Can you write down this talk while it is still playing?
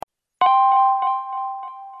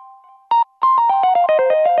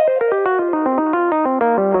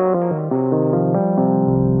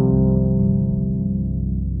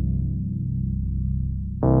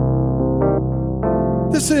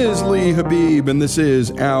Rami Habib, and this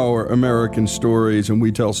is Our American Stories, and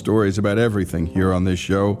we tell stories about everything here on this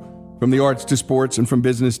show, from the arts to sports and from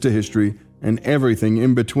business to history and everything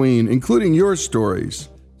in between, including your stories.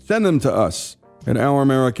 Send them to us at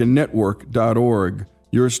ouramericannetwork.org.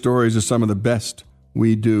 Your stories are some of the best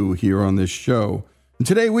we do here on this show. And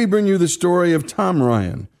today we bring you the story of Tom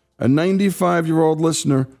Ryan, a 95-year-old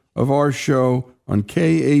listener of our show on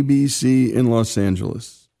KABC in Los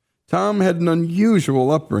Angeles. Tom had an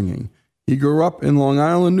unusual upbringing. He grew up in Long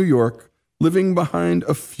Island, New York, living behind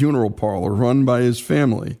a funeral parlor run by his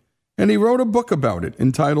family. And he wrote a book about it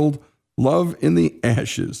entitled Love in the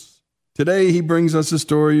Ashes. Today, he brings us a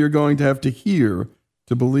story you're going to have to hear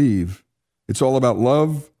to believe. It's all about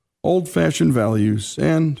love, old-fashioned values,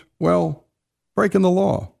 and, well, breaking the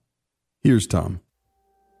law. Here's Tom.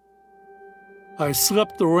 I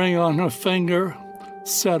slipped the ring on her finger,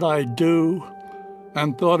 said I do,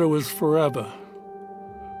 and thought it was forever.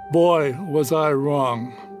 Boy, was I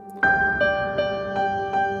wrong.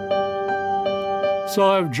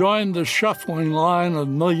 So I've joined the shuffling line of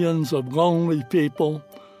millions of lonely people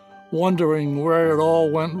wondering where it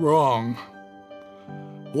all went wrong.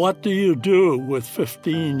 What do you do with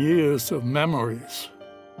 15 years of memories?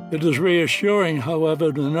 It is reassuring,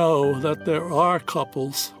 however, to know that there are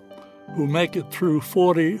couples who make it through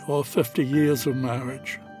 40 or 50 years of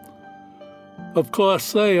marriage. Of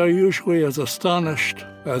course, they are usually as astonished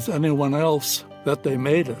as anyone else that they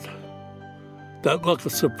made it. That look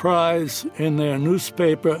of surprise in their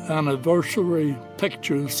newspaper anniversary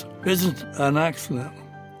pictures isn't an accident.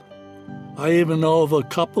 I even know of a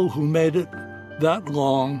couple who made it that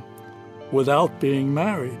long without being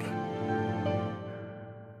married.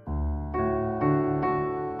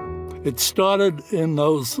 It started in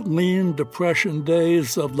those lean Depression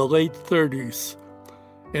days of the late 30s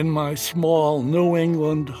in my small New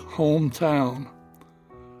England hometown,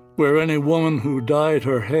 where any woman who dyed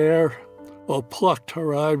her hair or plucked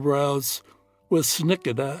her eyebrows was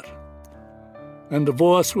snickered at, and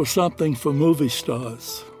divorce was something for movie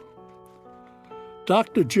stars.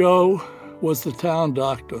 Dr. Joe was the town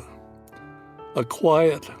doctor, a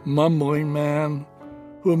quiet, mumbling man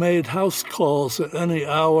who made house calls at any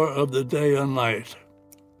hour of the day or night.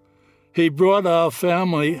 He brought our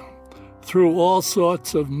family through all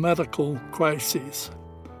sorts of medical crises.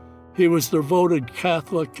 He was devoted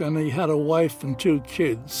Catholic, and he had a wife and 2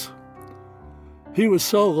 kids. He was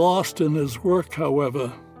so lost in his work,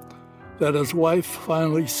 however, that his wife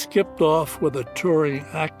finally skipped off with a touring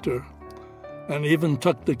actor and even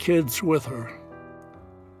took the kids with her.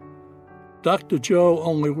 Dr. Joe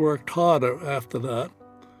only worked harder after that.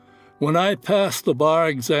 When I passed the bar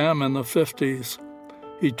exam in the 50s,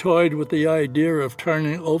 he toyed with the idea of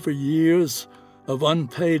turning over years of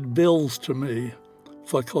unpaid bills to me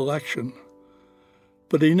for collection.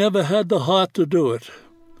 But he never had the heart to do it.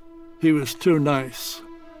 He was too nice.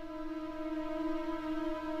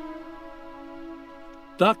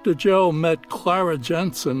 Dr. Joe met Clara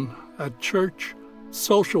Jensen at church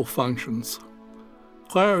social functions.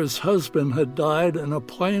 Clara's husband had died in a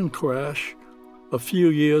plane crash a few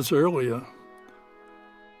years earlier.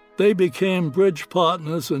 They became bridge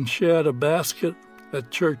partners and shared a basket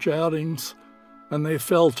at church outings, and they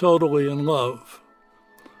fell totally in love.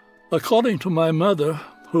 According to my mother,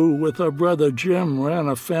 who with her brother Jim ran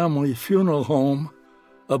a family funeral home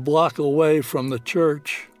a block away from the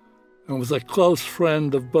church and was a close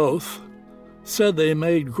friend of both, said they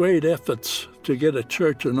made great efforts to get a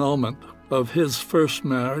church annulment of his first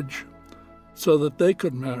marriage so that they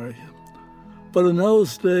could marry. But in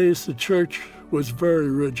those days, the church was very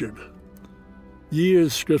rigid.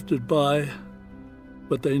 Years drifted by,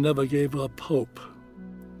 but they never gave up hope.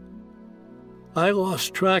 I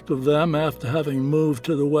lost track of them after having moved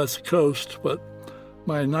to the West Coast, but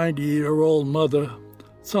my 90-year-old mother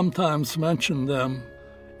sometimes mentioned them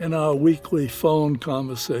in our weekly phone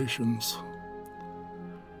conversations.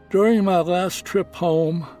 During my last trip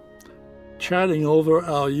home, chatting over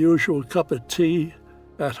our usual cup of tea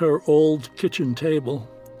at her old kitchen table,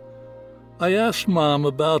 I asked Mom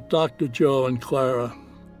about Dr. Joe and Clara.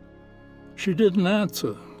 She didn't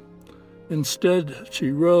answer. Instead, she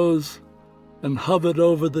rose and hovered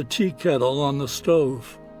over the tea kettle on the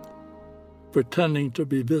stove, pretending to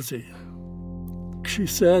be busy. She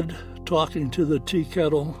said, talking to the tea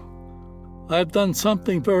kettle, "I've done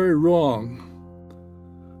something very wrong.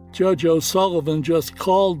 Judge O'Sullivan just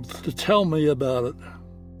called to tell me about it."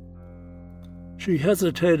 She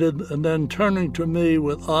hesitated, and then turning to me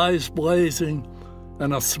with eyes blazing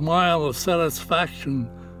and a smile of satisfaction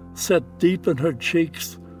set deep in her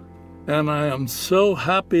cheeks, "And I am so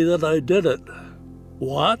happy that I did it."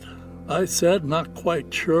 "What?" I said, not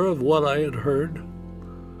quite sure of what I had heard.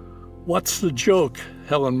 What's the joke,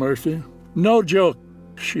 Helen Murphy? No joke.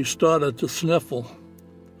 She started to sniffle.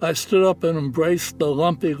 I stood up and embraced the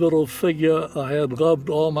lumpy little figure I had loved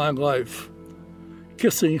all my life,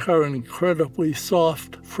 kissing her incredibly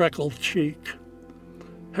soft, freckled cheek.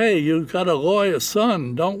 Hey, you got a lawyer's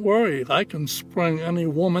son. Don't worry. I can spring any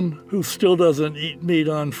woman who still doesn't eat meat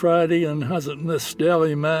on Friday and hasn't missed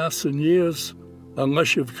daily mass in years,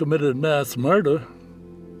 unless you've committed mass murder.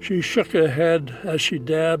 She shook her head as she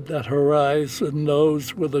dabbed at her eyes and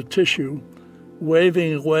nose with a tissue,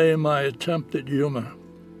 waving away my attempt at humor.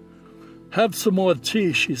 Have some more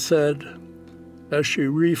tea, she said, as she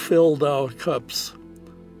refilled our cups.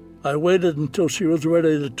 I waited until she was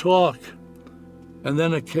ready to talk, and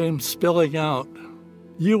then it came spilling out.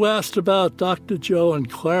 You asked about Dr. Joe and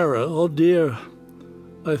Clara. Oh, dear.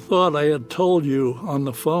 I thought I had told you on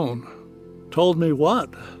the phone. Told me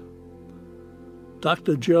what?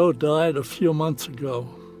 Dr. Joe died a few months ago.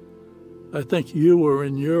 I think you were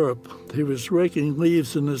in Europe. He was raking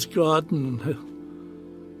leaves in his garden,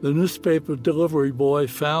 and the newspaper delivery boy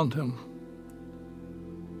found him.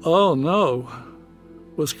 Oh, no.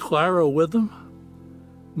 Was Clara with him?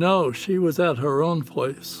 No, she was at her own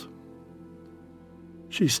place.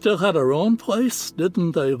 She still had her own place?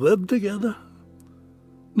 Didn't they live together?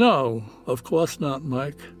 No, of course not,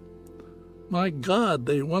 Mike. My God,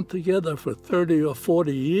 they went together for 30 or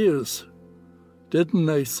 40 years. Didn't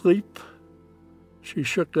they sleep? She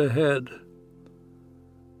shook her head.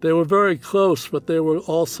 They were very close, but they were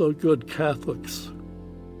also good Catholics.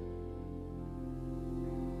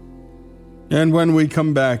 And when we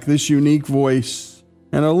come back, this unique voice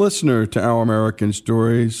and a listener to Our American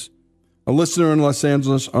Stories, a listener in Los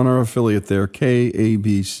Angeles on our affiliate there,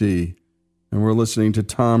 KABC. And we're listening to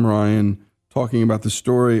Tom Ryan talking about the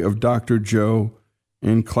story of Dr. Joe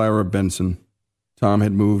and Clara Benson. Tom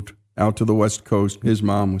had moved out to the West Coast. His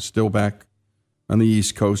mom was still back on the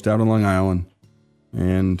East Coast, out on Long Island,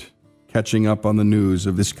 and catching up on the news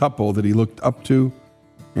of this couple that he looked up to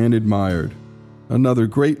and admired. Another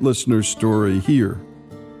great listener story here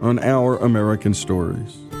on Our American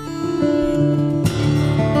Stories.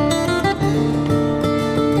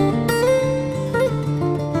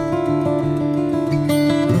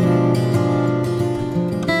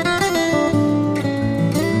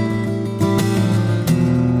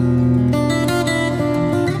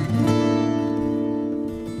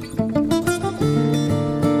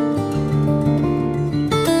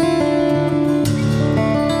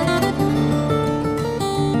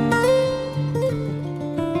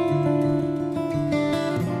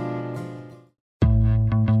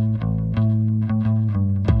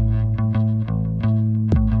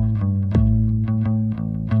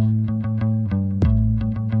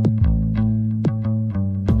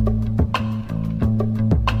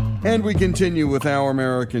 And we continue with Our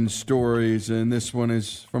American Stories, and this one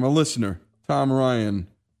is from a listener, Tom Ryan,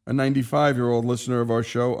 a 95-year-old listener of our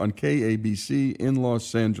show on KABC in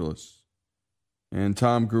Los Angeles. And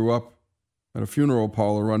Tom grew up at a funeral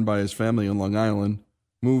parlor run by his family in Long Island,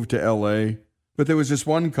 moved to L.A., but there was this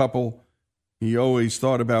one couple he always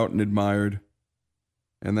thought about and admired,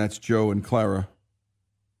 and that's Joe and Clara.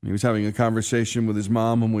 He was having a conversation with his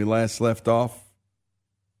mom when we last left off,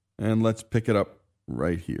 and let's pick it up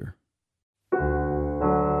right here.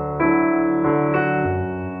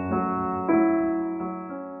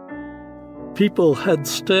 People had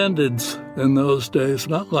standards in those days,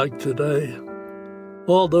 not like today.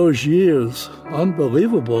 All those years,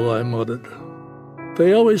 unbelievable, I muttered.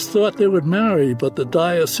 They always thought they would marry, but the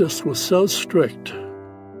diocese was so strict.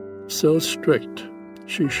 So strict.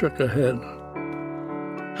 She shook her head.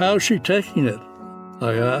 How's she taking it?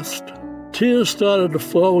 I asked. Tears started to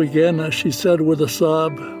flow again as she said with a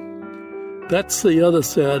sob, That's the other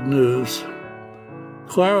sad news.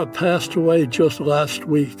 Clara passed away just last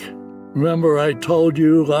week. Remember I told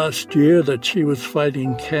you last year that she was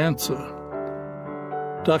fighting cancer.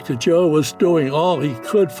 Dr. Joe was doing all he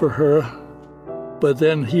could for her, but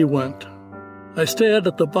then he went. I stared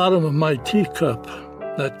at the bottom of my teacup.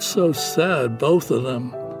 That's so sad, both of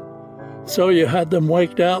them. So you had them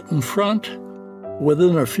waked out in front,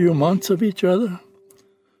 within a few months of each other?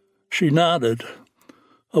 She nodded.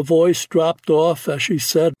 A voice dropped off as she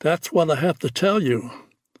said, That's what I have to tell you.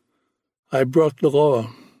 I broke the law.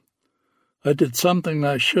 I did something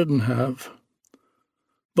I shouldn't have.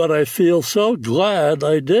 But I feel so glad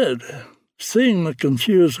I did. Seeing the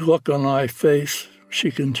confused look on my face, she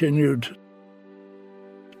continued,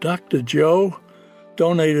 Dr. Joe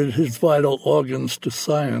donated his vital organs to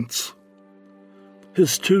science.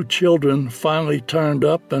 His 2 children finally turned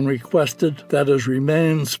up and requested that his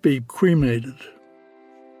remains be cremated.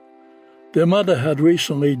 Their mother had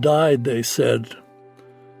recently died, they said.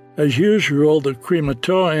 As usual, the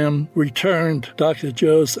crematorium returned Dr.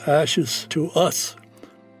 Joe's ashes to us,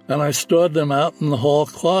 and I stored them out in the hall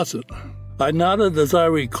closet. I nodded as I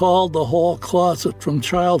recalled the hall closet from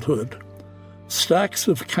childhood. Stacks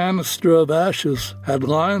of canister of ashes had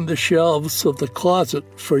lined the shelves of the closet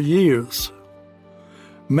for years.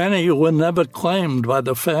 Many were never claimed by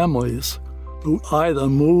the families, who either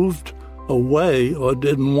moved away or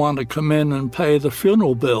didn't want to come in and pay the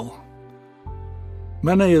funeral bill.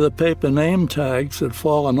 Many of the paper name tags had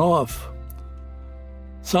fallen off.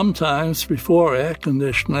 Sometimes, before air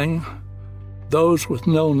conditioning, those with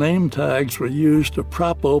no name tags were used to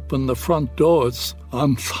prop open the front doors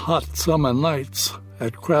on hot summer nights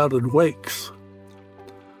at crowded wakes.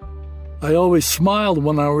 I always smiled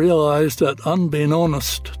when I realized that,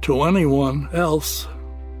 unbeknownst to anyone else,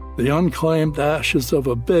 the unclaimed ashes of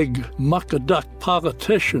a big muck-a-duck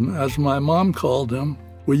politician, as my mom called him,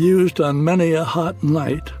 were used on many a hot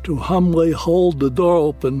night to humbly hold the door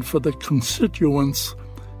open for the constituents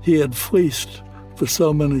he had fleeced for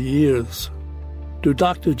so many years. "Do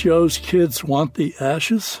Dr. Joe's kids want the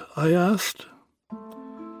ashes?" I asked.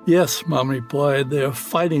 "Yes," Mom replied, "they are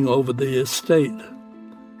fighting over the estate.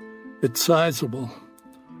 It's sizable.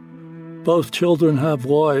 Both children have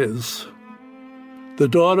lawyers. The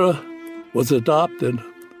daughter was adopted,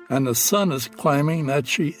 and the son is claiming that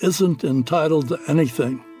she isn't entitled to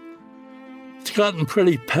anything. It's gotten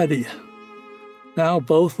pretty petty. Now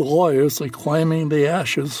both lawyers are claiming the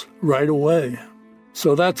ashes right away."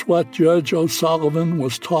 "So that's what Judge O'Sullivan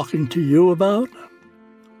was talking to you about?"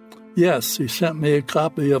 "Yes, he sent me a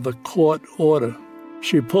copy of a court order."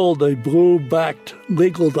 She pulled a blue-backed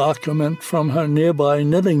legal document from her nearby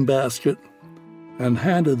knitting basket and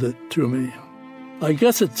handed it to me. "I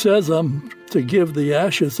guess it says I'm to give the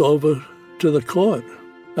ashes over to the court."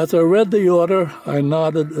 As I read the order, I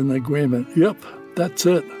nodded in agreement. "Yep, that's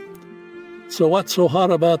it." "So what's so hot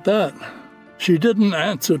about that?" She didn't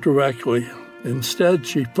answer directly. Instead,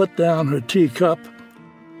 she put down her teacup,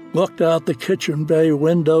 looked out the kitchen bay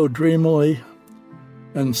window dreamily,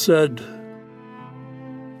 and said,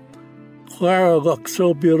 "Clara looked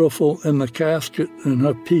so beautiful in the casket in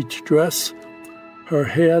her peach dress, her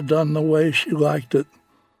hair done the way she liked it,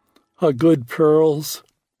 her good pearls."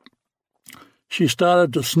 She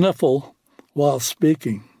started to sniffle while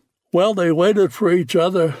speaking. "Well, they waited for each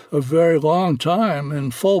other a very long time in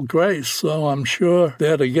full grace, so I'm sure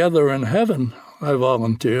they're together in heaven," I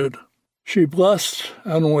volunteered. She blushed,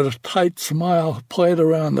 and with a tight smile played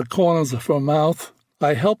around the corners of her mouth.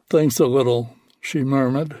 "I helped things a little," she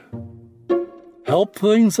murmured. "Help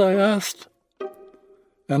things?" I asked.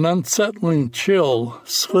 An unsettling chill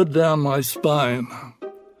slid down my spine.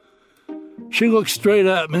 She looked straight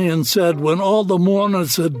at me and said, "When all the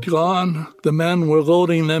mourners had gone, the men were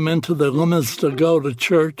loading them into the limos to go to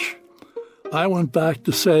church. I went back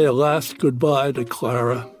to say a last goodbye to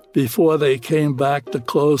Clara before they came back to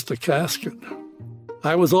close the casket.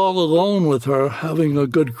 I was all alone with her, having a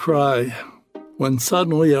good cry, when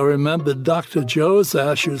suddenly I remembered Dr. Joe's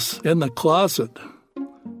ashes in the closet.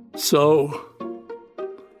 So,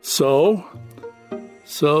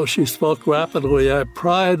 she spoke rapidly. I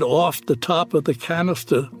pried off the top of the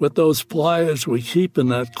canister with those pliers we keep in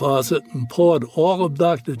that closet and poured all of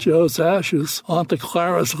Dr. Joe's ashes onto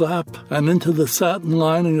Clara's lap and into the satin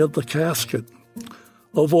lining of the casket.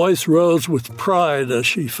 Her voice rose with pride as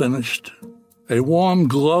she finished. A warm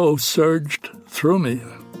glow surged through me.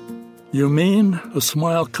 "You mean?" A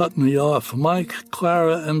smile cut me off. "Mike,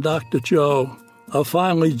 Clara, and Dr. Joe are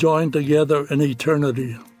finally joined together in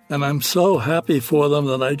eternity. And I'm so happy for them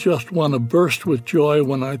that I just want to burst with joy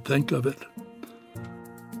when I think of it.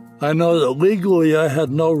 I know that legally I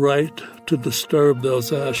had no right to disturb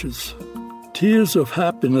those ashes." Tears of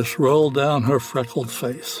happiness rolled down her freckled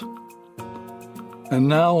face. "And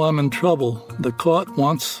now I'm in trouble. The court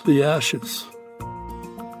wants the ashes.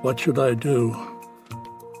 What should I do?"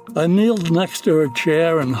 I kneeled next to her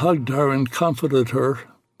chair and hugged her and comforted her.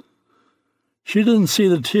 She didn't see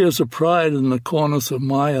the tears of pride in the corners of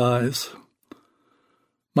my eyes.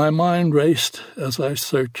 My mind raced as I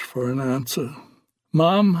searched for an answer.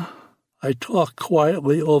 "Mom," I talked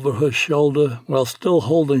quietly over her shoulder while still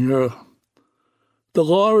holding her, "the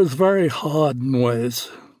law is very hard in ways,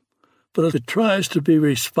 but it tries to be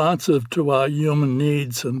responsive to our human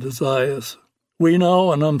needs and desires. We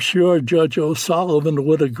know, and I'm sure Judge O'Sullivan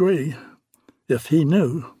would agree, if he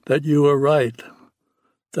knew, that you were right,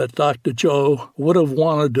 that Dr. Joe would have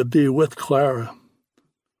wanted to be with Clara.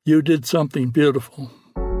 You did something beautiful.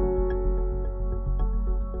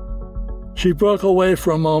 She broke away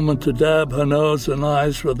for a moment to dab her nose and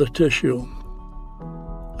eyes with a tissue.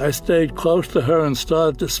 I stayed close to her and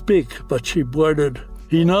started to speak, but she blurted,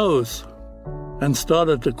 "He knows," and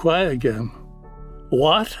started to cry again.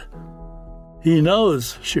 "What?" "He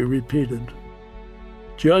knows," she repeated.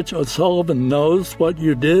 "Judge O'Sullivan knows what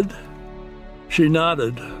you did?" She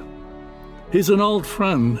nodded. "He's an old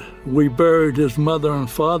friend. We buried his mother and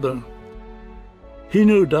father. He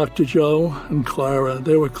knew Dr. Joe and Clara.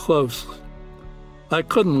 They were close. I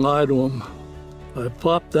couldn't lie to him. I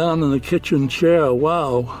plopped down in the kitchen chair.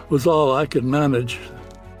 Wow, was all I could manage.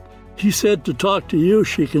 He said to talk to you,"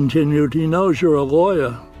 she continued. "He knows you're a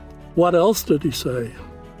lawyer." "What else did he say?"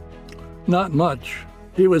 "Not much.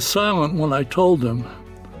 He was silent when I told him.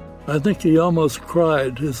 I think he almost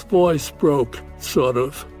cried. His voice broke, sort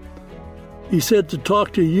of. He said to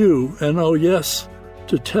talk to you, and oh yes,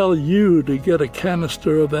 to tell you to get a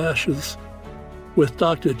canister of ashes with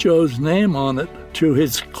Dr. Joe's name on it to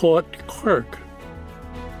his court clerk."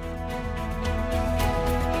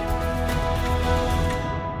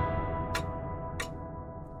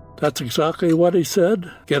 "That's exactly what he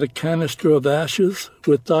said? Get a canister of ashes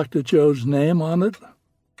with Dr. Joe's name on it?"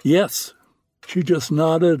 "Yes." She just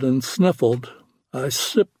nodded and sniffled. I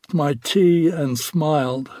sipped my tea and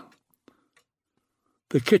smiled.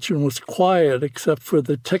 The kitchen was quiet except for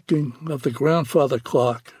the ticking of the grandfather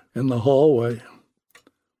clock in the hallway.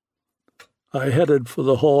 I headed for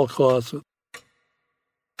the hall closet.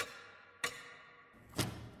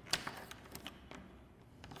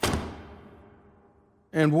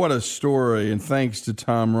 And what a story, and thanks to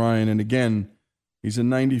Tom Ryan. And again, he's a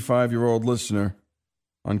 95-year-old listener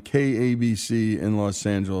on KABC in Los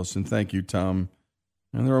Angeles. And thank you, Tom.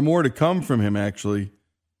 And there are more to come from him, actually,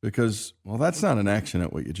 because, well, that's not an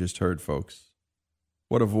accident, what you just heard, folks.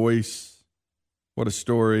 What a voice. What a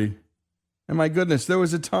story. And my goodness, there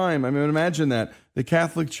was a time, I mean, imagine that. The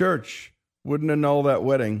Catholic Church wouldn't annul that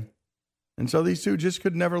wedding. And so these two just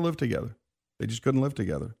could never live together. They just couldn't live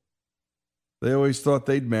together. They always thought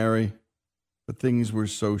they'd marry, but things were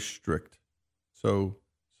so strict. So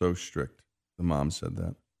strict. The mom said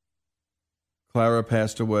that. Clara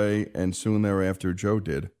passed away, and soon thereafter, Joe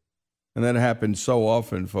did. And that happened so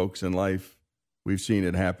often, folks, in life. We've seen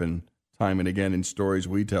it happen time and again in stories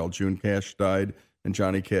we tell. June Cash died, and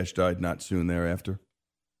Johnny Cash died not soon thereafter.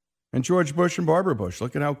 And George Bush and Barbara Bush,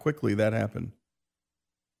 look at how quickly that happened.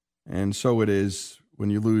 And so it is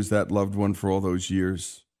when you lose that loved one for all those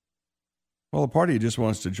years. Well, a party just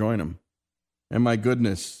wants to join him. And my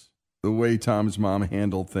goodness, the way Tom's mom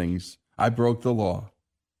handled things, I broke the law.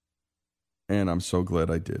 And I'm so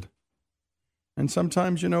glad I did. And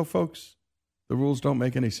sometimes, you know, folks, the rules don't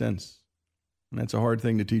make any sense. And that's a hard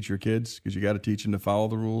thing to teach your kids, because you got to teach them to follow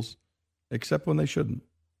the rules, except when they shouldn't,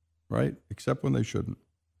 right? Except when they shouldn't.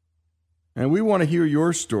 And we want to hear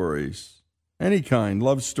your stories, any kind,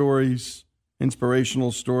 love stories,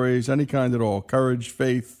 inspirational stories, any kind at all, courage,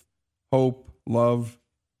 faith, hope, love.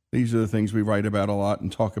 These are the things we write about a lot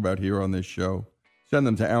and talk about here on this show. Send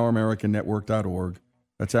them to ouramericannetwork.org.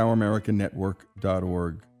 That's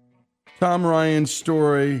ouramericannetwork.org. Tom Ryan's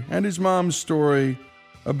story and his mom's story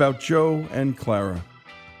about Joe and Clara.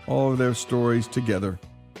 All of their stories together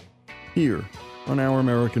here on Our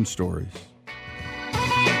American Stories.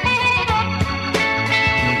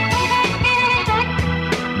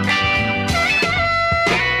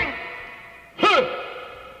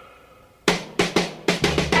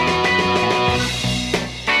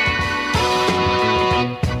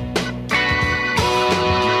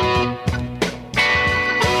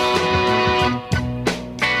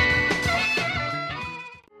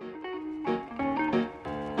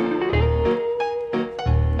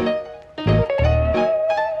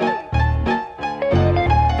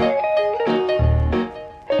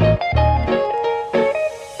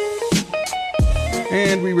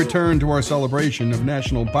 Return to our celebration of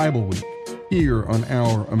National Bible Week here on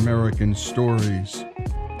Our American Stories.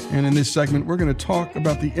 And in this segment, we're going to talk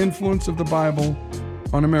about the influence of the Bible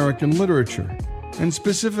on American literature, and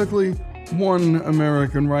specifically one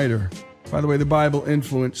American writer. By the way, the Bible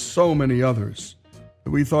influenced so many others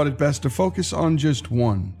that we thought it best to focus on just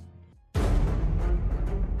one.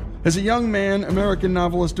 As a young man, American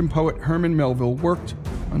novelist and poet Herman Melville worked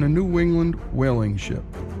on a New England whaling ship.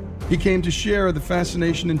 He came to share the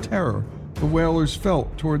fascination and terror the whalers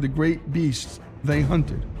felt toward the great beasts they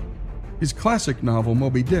hunted. His classic novel,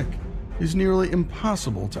 Moby Dick, is nearly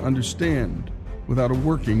impossible to understand without a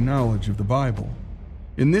working knowledge of the Bible.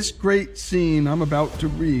 In this great scene I'm about to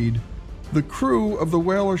read, the crew of the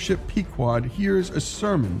whaler ship Pequod hears a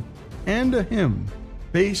sermon and a hymn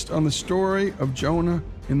based on the story of Jonah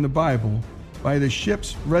in the Bible by the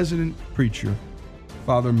ship's resident preacher,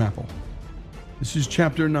 Father Mapple. This is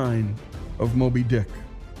chapter 9 of Moby Dick,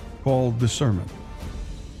 called The Sermon.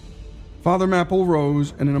 Father Mapple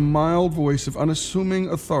rose and in a mild voice of unassuming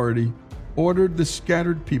authority ordered the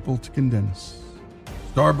scattered people to condense.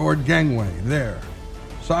 Starboard gangway, there.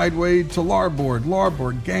 Sideway to larboard,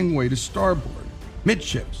 larboard gangway to starboard.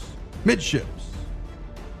 Midships, midships.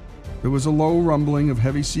 There was a low rumbling of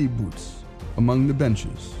heavy sea boots among the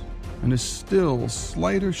benches and a still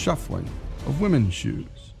slighter shuffling of women's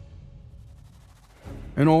shoes.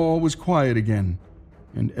 And all was quiet again,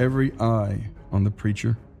 and every eye on the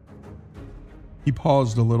preacher. He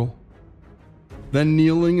paused a little. Then,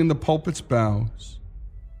 kneeling in the pulpit's bows,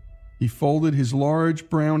 he folded his large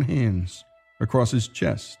brown hands across his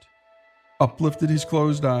chest, uplifted his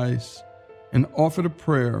closed eyes, and offered a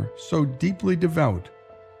prayer so deeply devout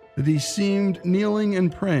that he seemed kneeling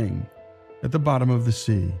and praying at the bottom of the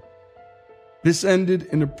sea. This ended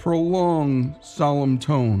in a prolonged, solemn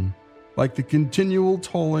tone, like the continual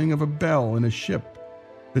tolling of a bell in a ship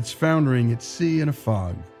that's foundering at sea in a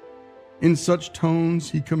fog. In such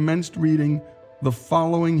tones, he commenced reading the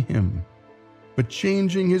following hymn, but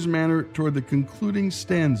changing his manner toward the concluding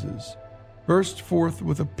stanzas, burst forth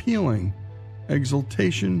with appealing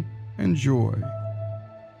exultation and joy.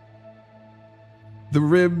 The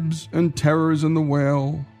ribs and terrors in the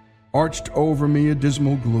whale arched over me a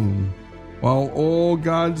dismal gloom, while all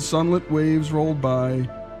God's sunlit waves rolled by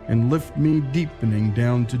and lift me deepening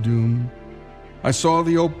down to doom. I saw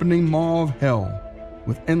the opening maw of hell,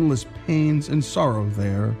 with endless pains and sorrow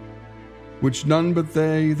there, which none but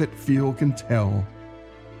they that feel can tell.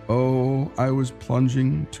 Oh, I was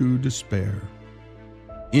plunging to despair.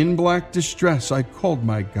 In black distress I called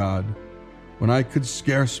my God, when I could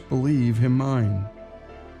scarce believe him mine.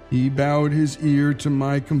 He bowed his ear to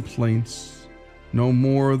my complaints, no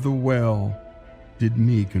more the well did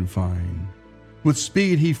me confine. With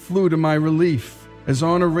speed he flew to my relief, as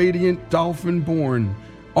on a radiant dolphin borne,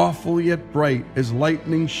 awful yet bright as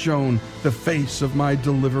lightning shone the face of my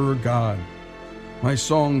deliverer God. My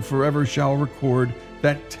song forever shall record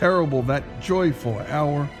that terrible, that joyful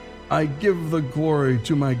hour. I give the glory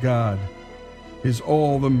to my God, his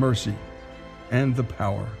all the mercy and the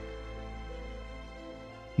power.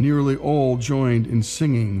 Nearly all joined in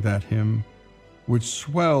singing that hymn, which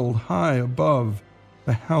swelled high above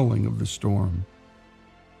the howling of the storm.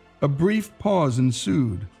 A brief pause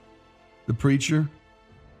ensued. The preacher,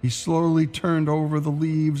 he slowly turned over the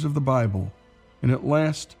leaves of the Bible, and at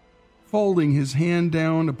last, folding his hand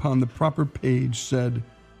down upon the proper page, said,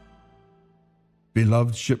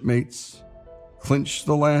 "Beloved shipmates, clinch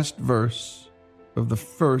the last verse of the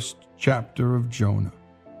first chapter of Jonah.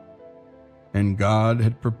 And God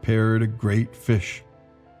had prepared a great fish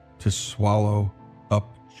to swallow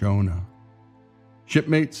up Jonah."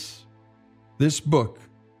 Shipmates, this book,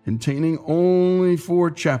 containing only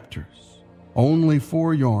 4 chapters, only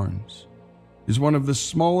 4 yarns, is one of the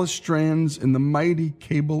smallest strands in the mighty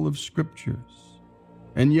cable of scriptures.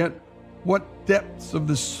 And yet, what depths of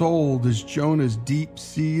the soul does Jonah's deep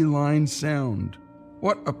sea line sound?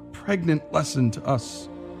 What a pregnant lesson to us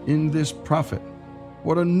in this prophet.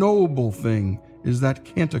 What a noble thing is that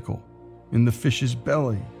canticle in the fish's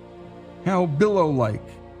belly. How billow-like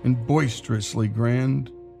and boisterously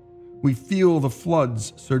grand. We feel the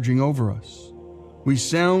floods surging over us. We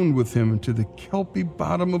sound with him to the kelpy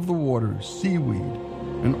bottom of the waters, seaweed,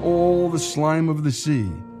 and all the slime of the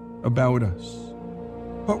sea about us.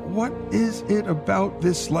 But what is it about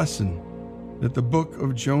this lesson that the book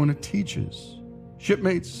of Jonah teaches?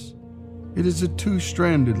 Shipmates, it is a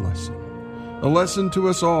 2-stranded lesson. A lesson to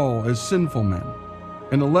us all as sinful men,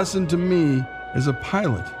 and a lesson to me as a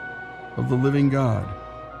pilot of the living God.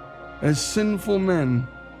 As sinful men,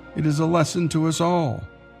 it is a lesson to us all,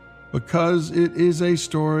 because it is a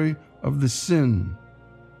story of the sin,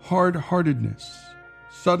 hard-heartedness,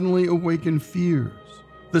 suddenly awakened fears,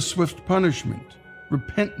 the swift punishment,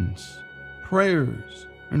 repentance, prayers,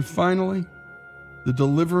 and finally, the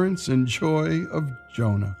deliverance and joy of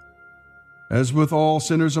Jonah. As with all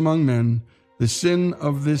sinners among men, the sin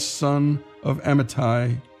of this son of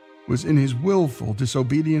Amittai was in his willful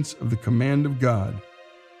disobedience of the command of God.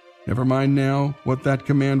 Never mind now what that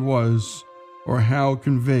command was or how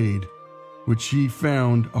conveyed, which he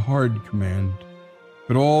found a hard command.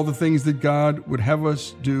 But all the things that God would have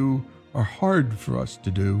us do are hard for us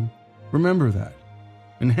to do. Remember that.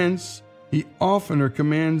 And hence, he oftener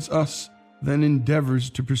commands us than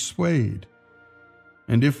endeavors to persuade.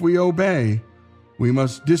 And if we obey, we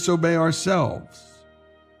must disobey ourselves.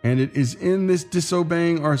 And it is in this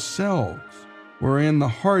disobeying ourselves wherein the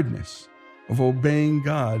hardness of obeying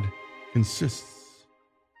God consists.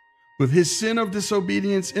 With his sin of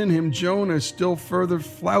disobedience in him, Jonah still further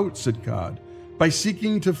flouts at God by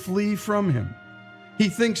seeking to flee from him. He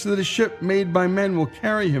thinks that a ship made by men will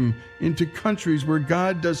carry him into countries where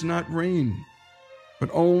God does not reign, but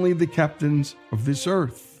only the captains of this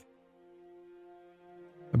earth.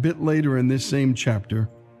 A bit later in this same chapter,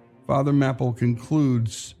 Father Mapple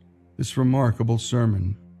concludes this remarkable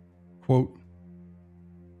sermon. Quote,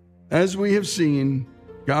 "As we have seen,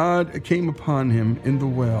 God came upon him in the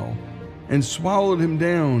well and swallowed him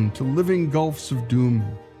down to living gulfs of doom,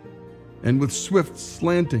 and with swift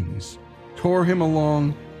slantings tore him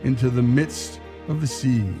along into the midst of the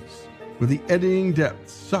seas, where the eddying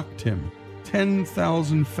depths sucked him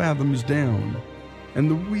 10,000 fathoms down, and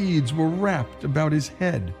the weeds were wrapped about his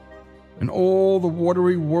head, and all the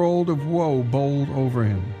watery world of woe bowled over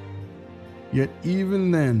him. Yet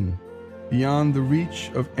even then, beyond the reach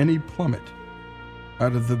of any plummet,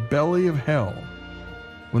 out of the belly of hell,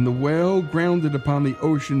 when the whale grounded upon the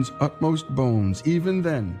ocean's utmost bones, even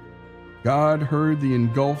then God heard the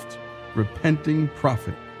engulfed, repenting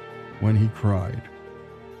prophet when he cried.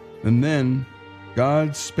 And then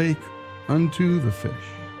God spake unto the fish,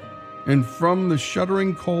 and from the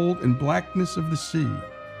shuddering cold and blackness of the sea,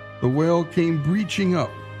 the whale came breaching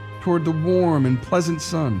up toward the warm and pleasant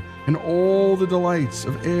sun and all the delights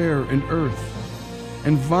of air and earth,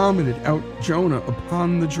 and vomited out Jonah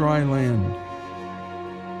upon the dry land.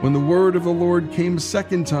 When the word of the Lord came a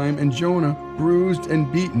second time, and Jonah, bruised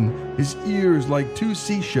and beaten, his ears like two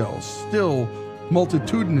seashells, still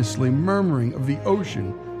multitudinously murmuring of the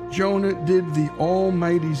ocean, Jonah did the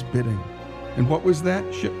Almighty's bidding. And what was that,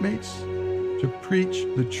 shipmates? To preach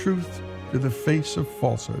the truth to the face of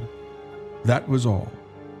falsehood. That was all.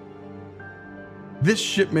 This,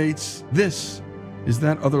 shipmates, this is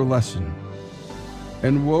that other lesson.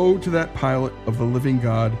 And woe to that pilot of the living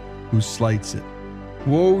God who slights it.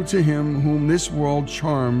 Woe to him whom this world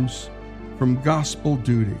charms from gospel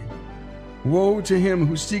duty. Woe to him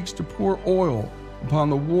who seeks to pour oil upon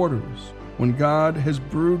the waters when God has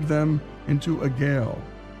brewed them into a gale.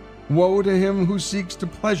 Woe to him who seeks to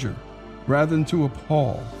pleasure rather than to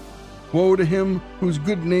appall. Woe to him whose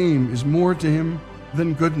good name is more to him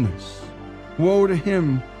than goodness. Woe to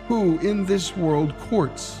him who in this world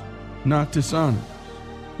courts, not dishonors.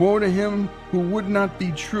 Woe to him who would not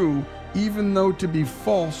be true, even though to be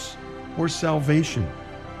false or salvation.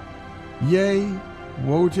 Yea,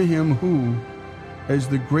 woe to him who, as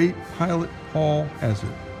the great pilot Paul has it,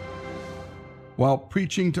 while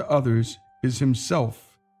preaching to others, is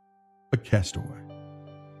himself a castaway."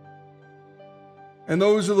 And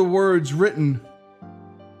those are the words written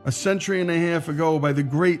a century and a half ago by the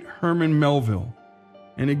great Herman Melville.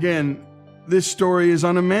 And again, this story is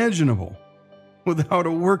unimaginable without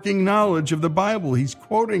a working knowledge of the Bible. He's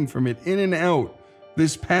quoting from it in and out.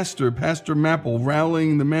 This Pastor Mapple,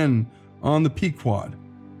 rallying the men on the Pequod.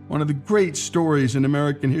 One of the great stories in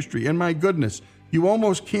American history. And my goodness, you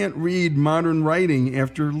almost can't read modern writing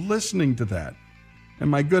after listening to that. And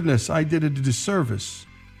my goodness, I did it a disservice.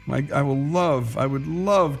 I would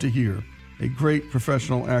love to hear a great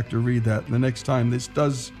professional actor read that. And the next time this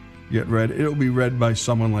does get read, it'll be read by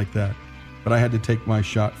someone like that. But I had to take my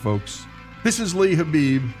shot, folks. This is Lee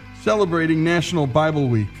Habib, celebrating National Bible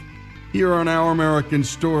Week. Here on Our American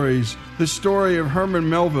Stories, the story of Herman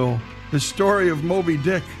Melville, the story of Moby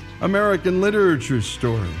Dick, American literature's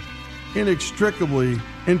story, inextricably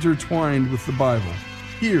intertwined with the Bible,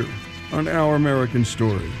 here on Our American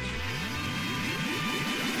Stories.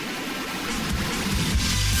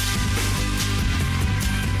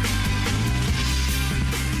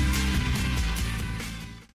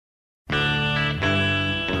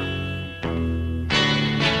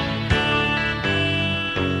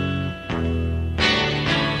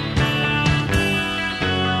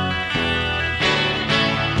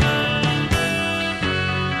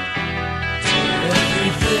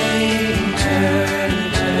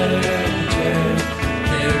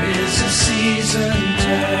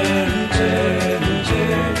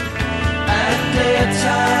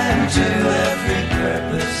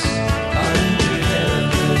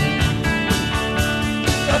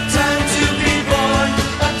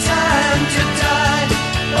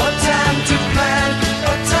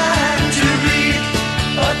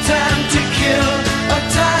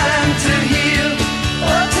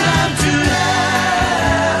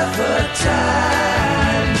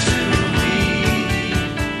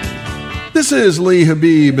 This is Lee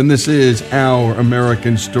Habib, and this is Our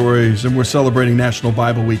American Stories, and we're celebrating National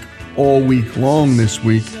Bible Week all week long this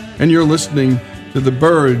week, and you're listening to the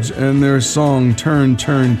Byrds and their song, Turn,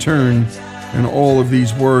 Turn, Turn, And all of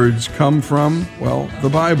these words come from, well, the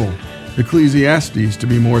Bible. Ecclesiastes, to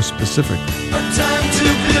be more specific. A time to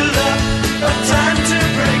build up, a time to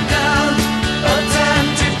break down, a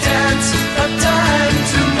time to dance, a time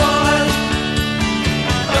to mourn,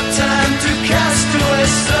 a time to cast away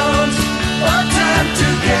stones, a time to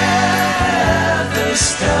gather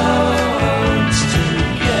stones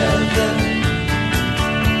together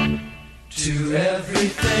to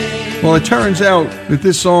everything. Well, it turns out that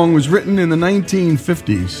this song was written in the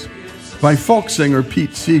 1950s by folk singer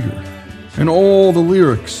Pete Seeger. And all the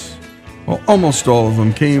lyrics, well, almost all of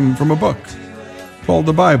them, came from a book called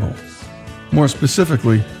the Bible, more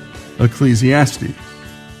specifically, Ecclesiastes.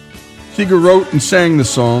 Seeger wrote and sang the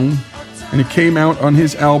song, and it came out on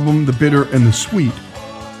his album, The Bitter and the Sweet.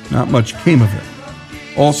 Not much came of it.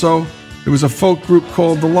 Also, there was a folk group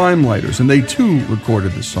called the Limelighters, and they too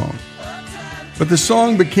recorded the song. But the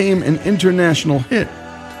song became an international hit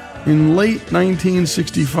in late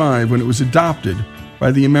 1965 when it was adopted by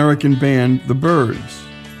the American band The Byrds.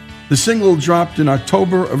 The single dropped in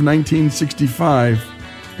October of 1965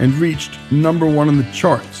 and reached number 1 on the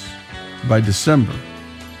charts by December.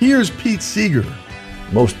 Here's Pete Seeger.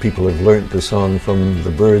 Most people have learnt the song from the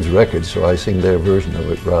Byrds record, so I sing their version of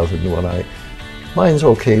it rather than what mine's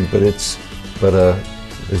okay, but as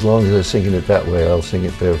long as they're singing it that way, I'll sing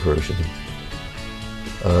it their version.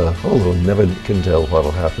 Although never can tell what'll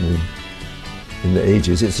happen in the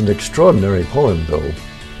ages. It's an extraordinary poem, though.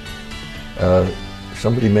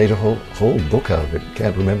 Somebody made a whole book out of it.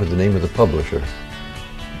 Can't remember the name of the publisher,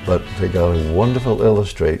 but they got a wonderful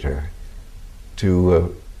illustrator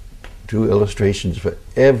to do illustrations for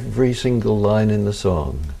every single line in the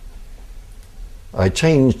song. I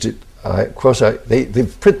changed it. They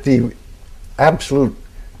print the absolute,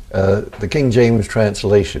 the King James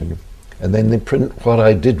translation, and then they print what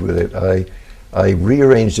I did with it. I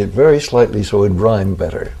rearranged it very slightly so it'd rhyme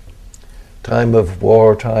better. Time of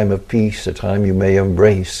war, time of peace, a time you may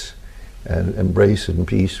embrace, and embrace and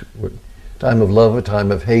peace. Time of love, a time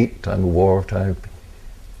of hate, time of war, time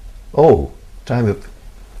of love,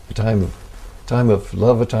 a time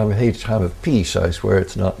of hate, a time of peace. I swear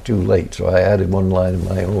it's not too late. So I added one line of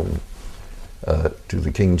my own to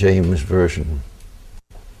the King James version.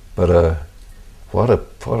 But what a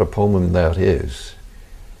poem that is!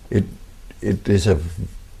 It is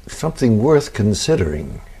something worth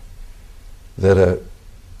considering, that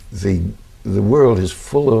the world is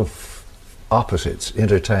full of opposites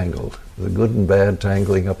intertangled, the good and bad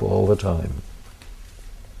tangling up all the time.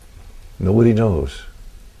 Nobody knows.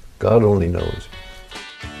 God only knows.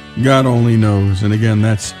 God only knows. And again,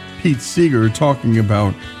 that's Pete Seeger talking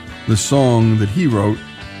about the song that he wrote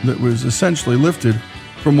that was essentially lifted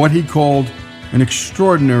from what he called an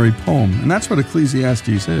extraordinary poem. And that's what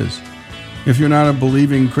Ecclesiastes is. If you're not a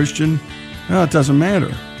believing Christian, well, it doesn't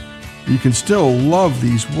matter. You can still love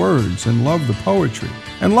these words and love the poetry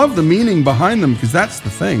and love the meaning behind them, because that's the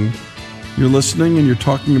thing. You're listening and you're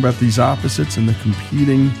talking about these opposites and the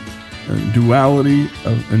competing duality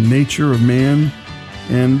and nature of man.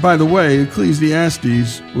 And by the way,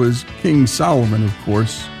 Ecclesiastes was King Solomon, of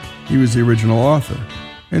course. He was the original author.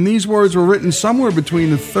 And these words were written somewhere between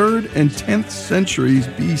the 3rd and 10th centuries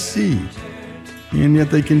BC. And yet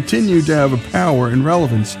they continued to have a power and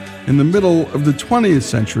relevance in the middle of the 20th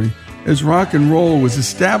century as rock and roll was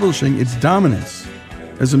establishing its dominance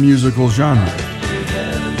as a musical genre.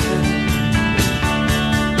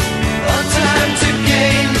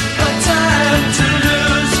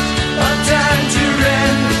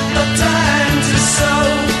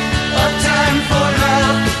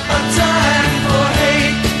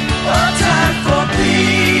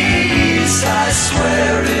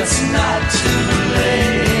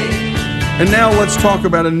 And now let's talk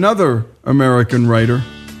about another American writer,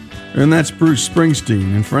 and that's Bruce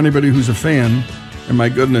Springsteen. And for anybody who's a fan, and my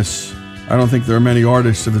goodness, I don't think there are many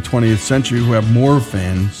artists of the 20th century who have more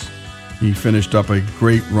fans. He finished up a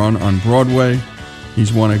great run on Broadway.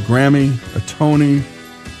 He's won a Grammy, a Tony,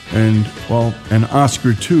 and, well, an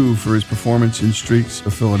Oscar too for his performance in Streets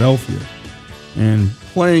of Philadelphia. And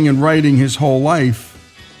playing and writing his whole life,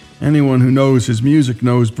 anyone who knows his music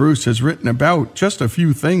knows Bruce has written about just a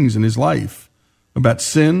few things in his life. About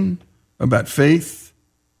sin, about faith,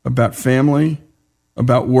 about family,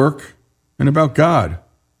 about work, and about God.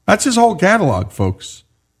 That's his whole catalog, folks.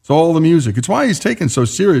 It's all the music. It's why he's taken so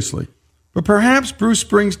seriously. But perhaps Bruce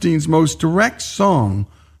Springsteen's most direct song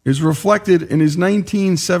is reflected in his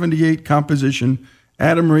 1978 composition,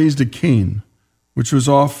 Adam Raised a Cain, which was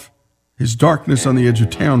off his Darkness on the Edge of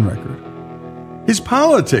Town record. His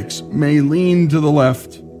politics may lean to the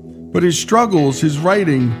left, but his struggles, his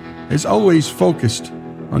writing, is always focused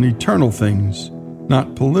on eternal things,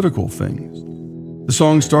 not political things. The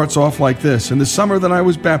song starts off like this: "In the summer that I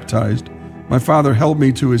was baptized, my father held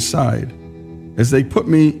me to his side. As they put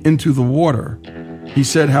me into the water, he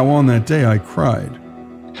said how on that day I cried.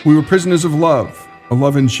 We were prisoners of love, a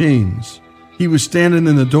love in chains. He was standing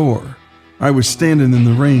in the door, I was standing in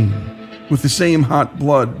the rain, with the same hot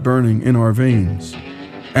blood burning in our veins.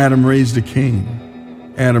 Adam raised a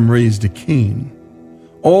Cain, Adam raised a Cain.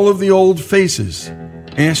 All of the old faces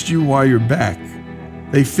asked you why you're back.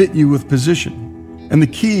 They fit you with position and the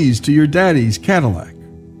keys to your daddy's Cadillac.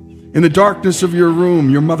 In the darkness of your room,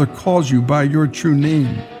 your mother calls you by your true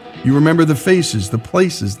name. You remember the faces, the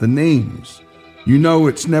places, the names. You know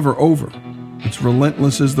it's never over. It's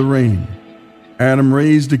relentless as the rain. Adam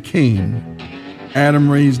raised a Cain. Adam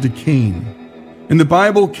raised a Cain. In the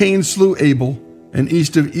Bible, Cain slew Abel, and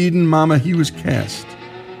east of Eden, mama, he was cast.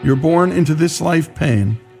 You're born into this life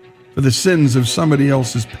paying for the sins of somebody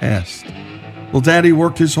else's past. Well, daddy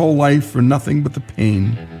worked his whole life for nothing but the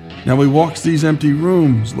pain. Now he walks these empty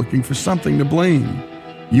rooms looking for something to blame.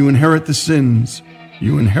 You inherit the sins,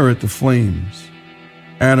 you inherit the flames.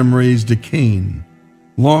 Adam raised a Cain,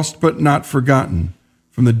 lost but not forgotten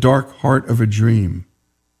from the dark heart of a dream.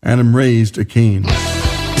 Adam raised a Cain.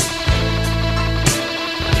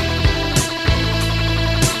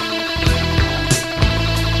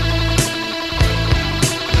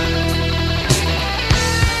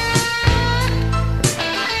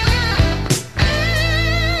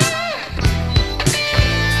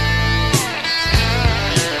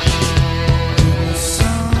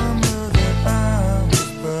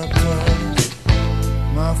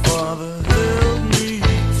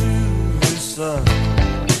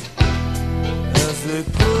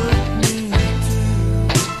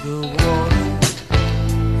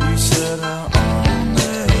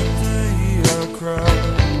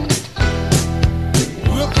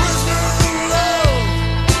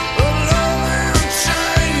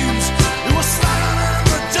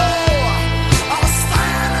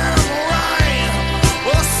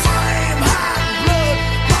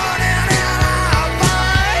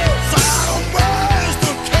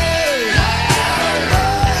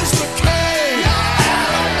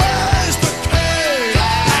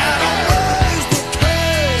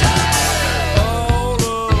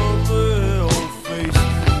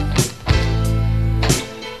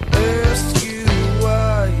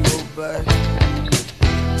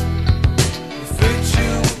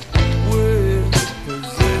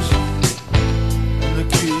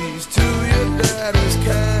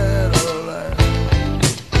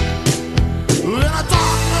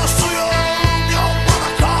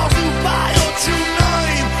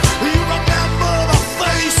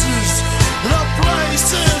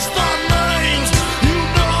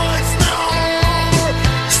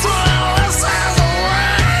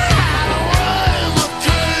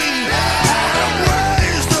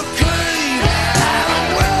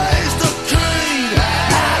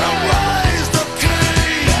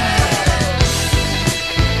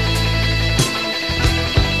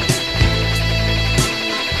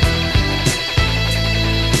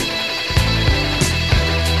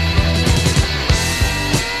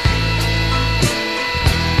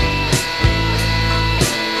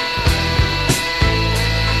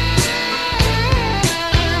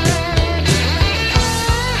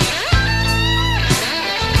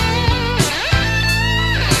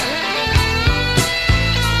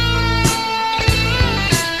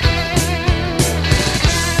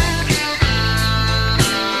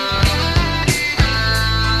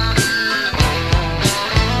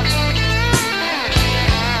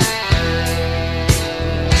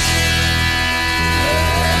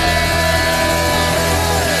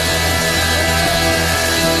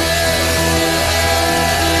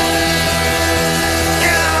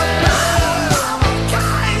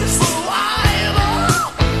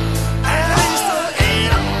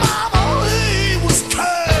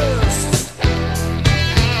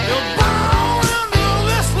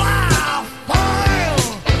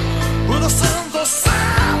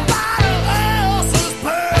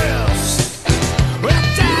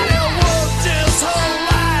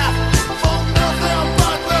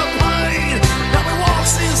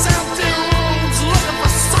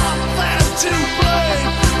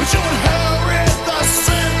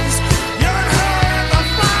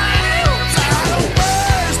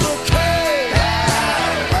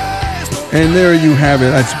 And there you have it.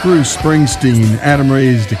 That's Bruce Springsteen, Adam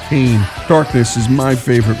Raised a Cain. Darkness is my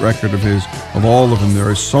favorite record of his. Of all of them, there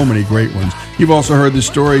are so many great ones. You've also heard the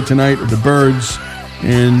story tonight of the Byrds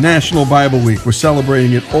and National Bible Week. We're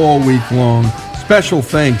celebrating it all week long. Special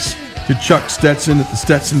thanks to Chuck Stetson at the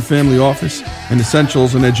Stetson Family Office and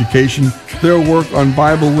Essentials in Education. Their work on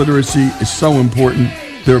Bible literacy is so important.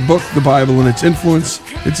 Their book, The Bible and Its Influence,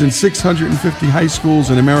 it's in 650 high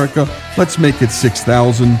schools in America. Let's make it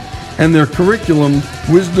 6,000. And their curriculum,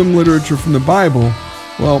 Wisdom Literature from the Bible,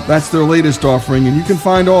 well, that's their latest offering, and you can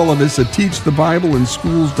find all of this at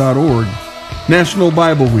teachthebibleinsschools.org. National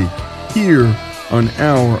Bible Week, here on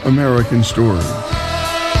Our American Story.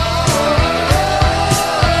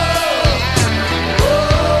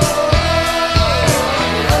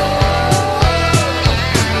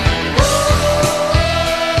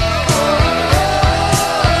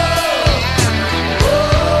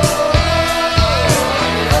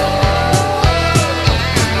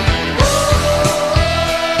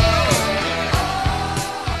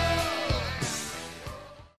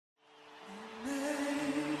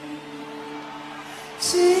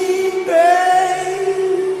 Sing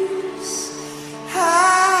praise,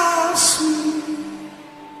 how sweet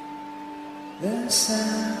the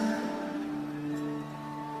sound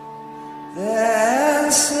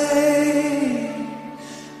that saved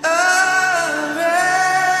a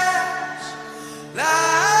wretch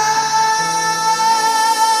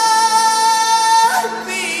like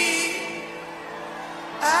me.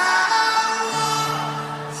 I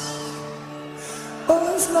once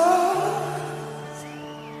was lost,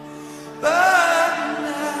 but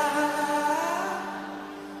now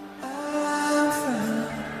I'm found.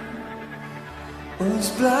 Was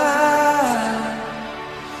blind,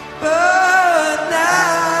 but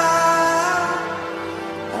now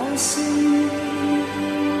I see.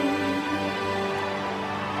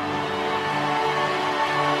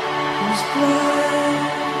 Was blind,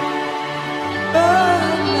 but now.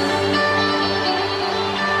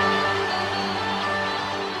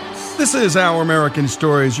 This is Our American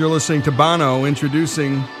Stories. You're listening to Bono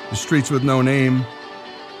introducing The Streets with No Name,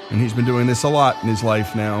 and he's been doing this a lot in his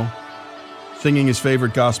life now, singing his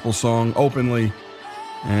favorite gospel song openly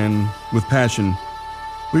and with passion.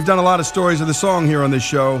 We've done a lot of stories of the song here on this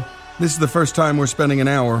show. This is the first time we're spending an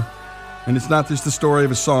hour, and it's not just the story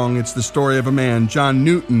of a song, it's the story of a man, John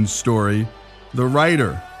Newton's story, the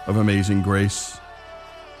writer of Amazing Grace.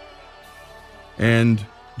 And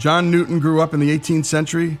John Newton grew up in the 18th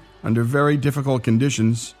century under very difficult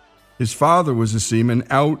conditions. His father was a seaman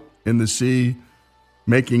out in the sea,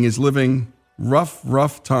 making his living.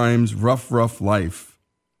 Rough times, rough life.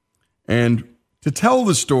 And to tell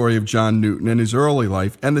the story of John Newton and his early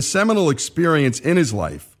life and the seminal experience in his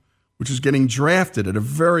life, which is getting drafted at a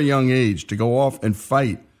very young age to go off and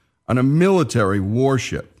fight on a military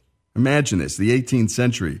warship. Imagine this, the 18th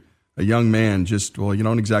century, a young man you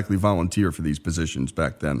don't exactly volunteer for these positions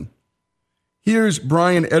back then. Here's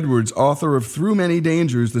Brian Edwards, author of Through Many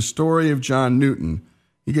Dangers, The Story of John Newton.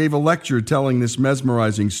 He gave a lecture telling this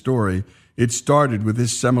mesmerizing story. It started with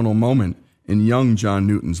this seminal moment in young John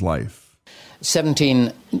Newton's life.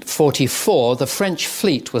 1744, the French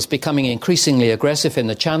fleet was becoming increasingly aggressive in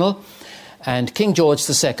the Channel, and King George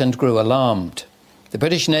II grew alarmed. The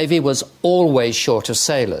British Navy was always short of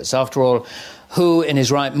sailors. After all, who in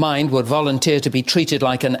his right mind would volunteer to be treated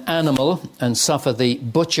like an animal and suffer the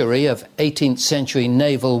butchery of 18th century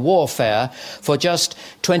naval warfare for just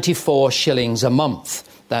 24 shillings a month?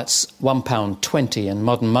 That's £1.20 in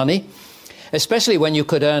modern money, especially when you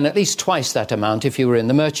could earn at least twice that amount if you were in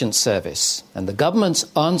the merchant service. And the government's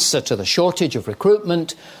answer to the shortage of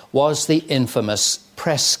recruitment was the infamous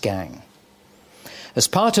press gang. As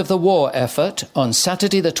part of the war effort, on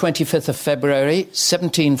Saturday the 25th of February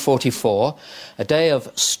 1744, a day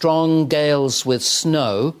of strong gales with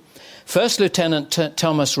snow, First Lieutenant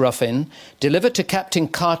Thomas Ruffin delivered to Captain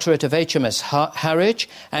Carteret of HMS Harwich,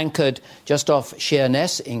 anchored just off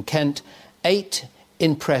Sheerness in Kent, 8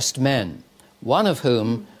 impressed men, one of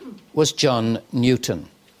whom was John Newton.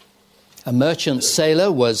 A merchant sailor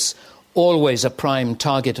was always a prime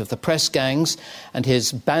target of the press gangs, and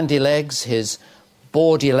his bandy legs, his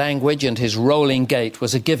bawdy language and his rolling gait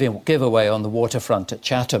was a giveaway on the waterfront at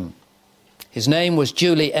Chatham. His name was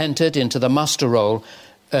duly entered into the muster roll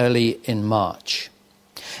early in March.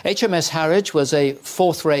 HMS Harwich was a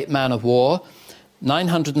fourth-rate man of war,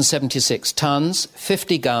 976 tons,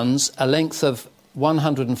 50 guns, a length of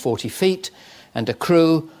 140 feet, and a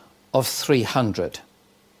crew of 300.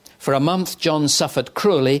 For a month, John suffered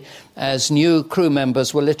cruelly as new crew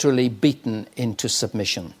members were literally beaten into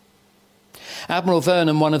submission. Admiral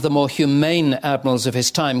Vernon, one of the more humane admirals of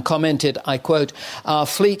his time, commented, I quote, "Our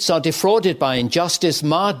fleets are defrauded by injustice,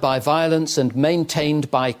 marred by violence, and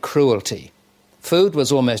maintained by cruelty. Food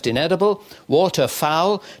was almost inedible, water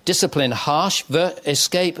foul, discipline harsh,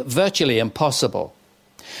 escape virtually impossible.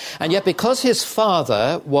 And yet because his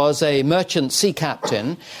father was a merchant sea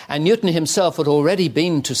captain, and Newton himself had already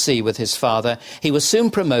been to sea with his father, he was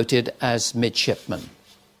soon promoted as midshipman.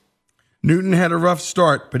 Newton had a rough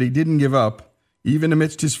start, but he didn't give up. Even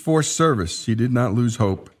amidst his forced service, he did not lose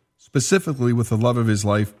hope. Specifically with the love of his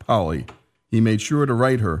life, Polly. He made sure to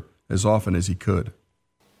write her as often as he could.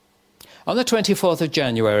 On the 24th of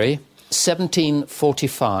January,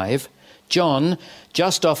 1745, John,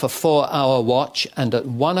 just off a 4-hour watch and at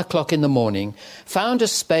 1 o'clock in the morning, found a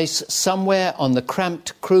space somewhere on the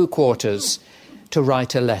cramped crew quarters to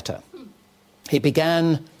write a letter. He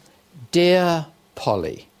began, "Dear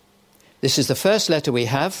Polly." This is the first letter we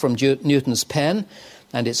have from Newton's pen,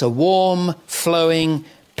 and it's a warm, flowing,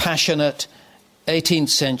 passionate 18th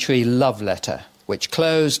century love letter, which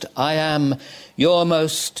closed, "I am your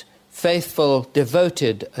most faithful,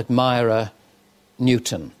 devoted admirer,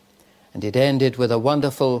 Newton." And it ended with a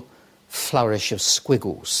wonderful flourish of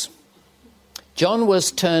squiggles. John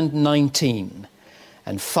was turned 19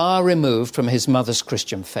 and far removed from his mother's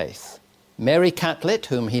Christian faith. Mary Catlett,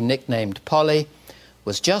 whom he nicknamed Polly,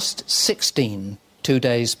 was just 16 2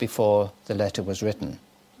 days before the letter was written.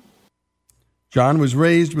 John was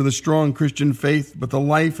raised with a strong Christian faith, but the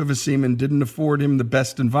life of a seaman didn't afford him the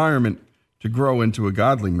best environment to grow into a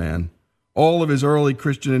godly man. All of his early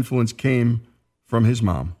Christian influence came from his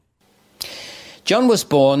mom. John was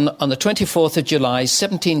born on the 24th of July,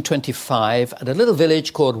 1725, at a little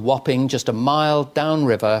village called Wapping, just a mile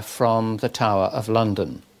downriver from the Tower of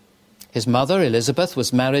London. His mother, Elizabeth,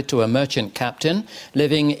 was married to a merchant captain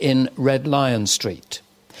living in Red Lion Street.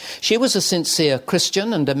 She was a sincere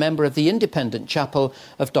Christian and a member of the Independent Chapel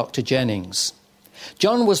of Dr. Jennings.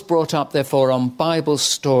 John was brought up, therefore, on Bible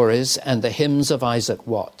stories and the hymns of Isaac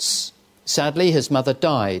Watts. Sadly, his mother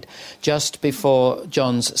died just before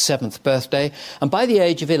John's 7th birthday, and by the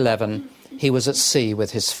age of 11, he was at sea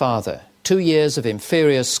with his father. 2 years of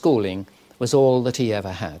inferior schooling was all that he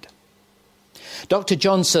ever had. Dr.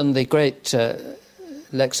 Johnson, the great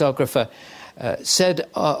lexicographer, said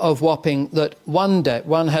of Wapping that one day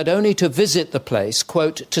one had only to visit the place,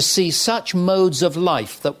 quote, to see such modes of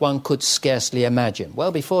life that one could scarcely imagine.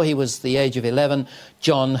 Well, before he was the age of 11,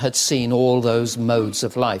 John had seen all those modes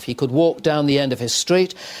of life. He could walk down the end of his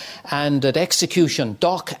street, and at Execution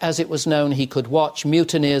Dock, as it was known, he could watch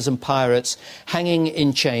mutineers and pirates hanging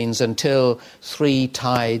in chains until 3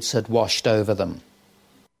 tides had washed over them.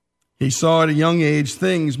 He saw at a young age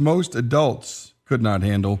things most adults could not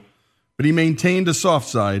handle, but he maintained a soft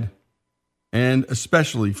side, and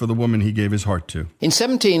especially for the woman he gave his heart to. In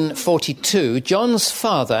 1742, John's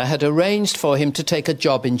father had arranged for him to take a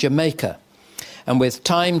job in Jamaica, and with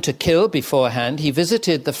time to kill beforehand, he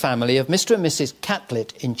visited the family of Mr. and Mrs.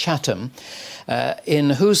 Catlett in Chatham,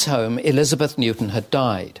 in whose home Elizabeth Newton had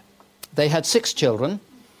died. They had 6 children,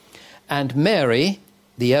 and Mary,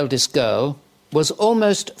 the eldest girl, was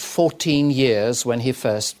almost 14 years when he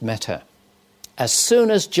first met her. As soon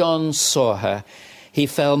as John saw her, he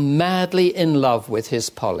fell madly in love with his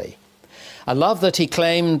Polly, a love that he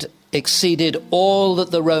claimed exceeded all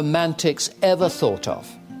that the romantics ever thought of,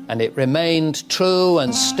 and it remained true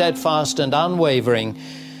and steadfast and unwavering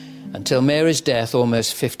until Mary's death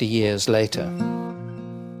almost 50 years later.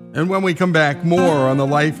 And when we come back, more on the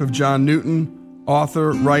life of John Newton,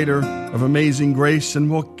 author, writer of Amazing Grace, and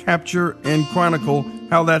we'll capture and chronicle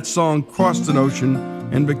how that song crossed an ocean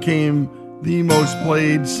and became the most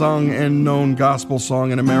played, sung, and known gospel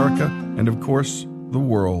song in America, and of course, the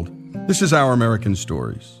world. This is Our American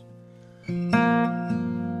Stories.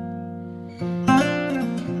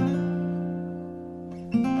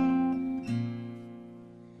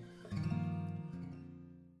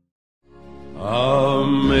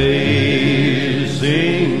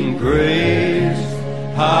 Amazing grace,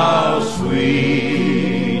 how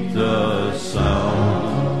sweet the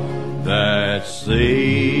sound that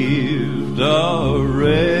saved a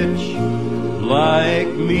wretch like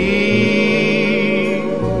me.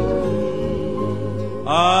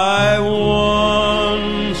 I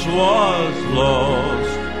once was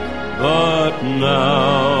lost, but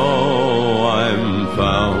now I'm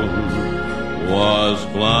found. Was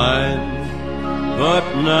blind,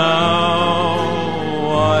 but now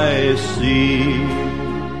I see.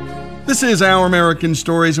 This is Our American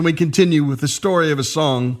Stories, and we continue with the story of a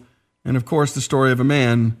song, and of course the story of a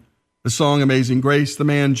man, the song Amazing Grace, the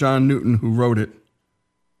man John Newton who wrote it.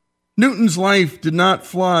 Newton's life did not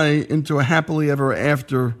fly into a happily ever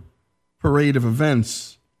after parade of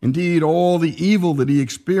events. Indeed, all the evil that he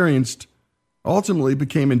experienced ultimately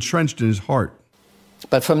became entrenched in his heart.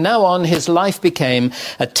 But from now on, his life became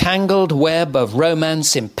a tangled web of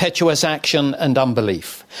romance, impetuous action, and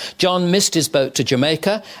unbelief. John missed his boat to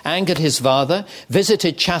Jamaica, angered his father,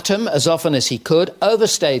 visited Chatham as often as he could,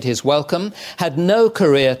 overstayed his welcome, had no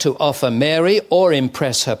career to offer Mary or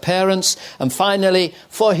impress her parents, and finally,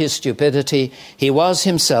 for his stupidity, he was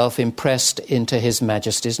himself impressed into His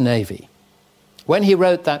Majesty's Navy. When he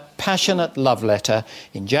wrote that passionate love letter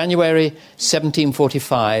in January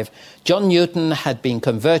 1745, John Newton had been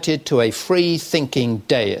converted to a free-thinking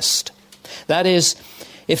deist. That is,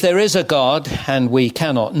 if there is a God, and we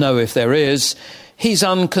cannot know if there is, he's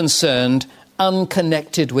unconcerned,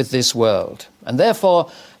 unconnected with this world. And therefore,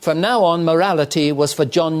 from now on, morality was for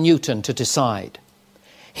John Newton to decide.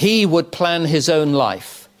 He would plan his own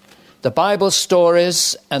life. The Bible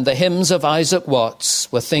stories and the hymns of Isaac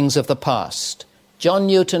Watts were things of the past. John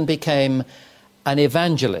Newton became an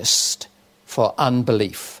evangelist for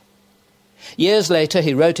unbelief. Years later,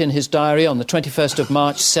 he wrote in his diary on the 21st of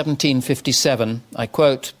March, 1757, I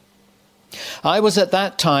quote, "I was at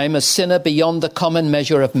that time a sinner beyond the common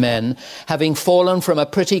measure of men, having fallen from a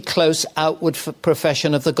pretty close outward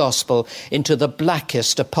profession of the gospel into the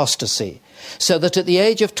blackest apostasy, so that at the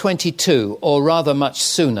age of 22, or rather much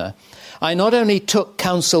sooner, I not only took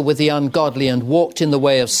counsel with the ungodly and walked in the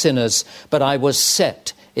way of sinners, but I was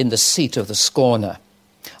set in the seat of the scorner.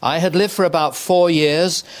 I had lived for about 4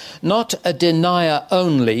 years, not a denier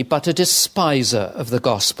only, but a despiser of the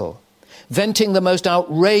gospel, venting the most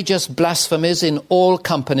outrageous blasphemies in all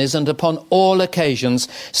companies and upon all occasions,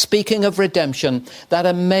 speaking of redemption, that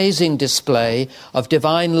amazing display of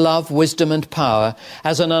divine love, wisdom, and power,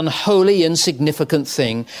 as an unholy, insignificant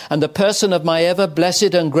thing, and the person of my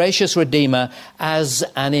ever-blessed and gracious Redeemer as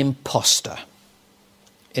an impostor.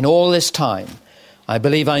 In all this time, I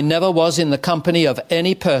believe I never was in the company of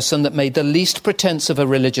any person that made the least pretense of a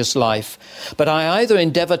religious life, but I either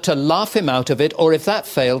endeavoured to laugh him out of it, or if that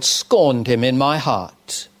failed, scorned him in my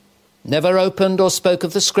heart. Never opened or spoke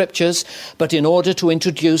of the Scriptures, but in order to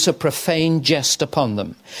introduce a profane jest upon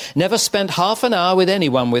them. Never spent half an hour with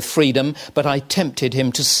anyone with freedom, but I tempted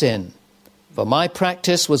him to sin. For my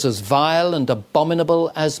practice was as vile and abominable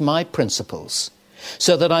as my principles.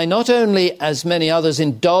 So that I not only, as many others,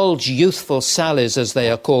 indulged youthful sallies, as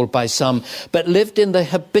they are called by some, but lived in the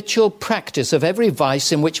habitual practice of every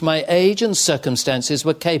vice in which my age and circumstances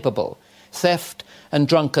were capable, theft and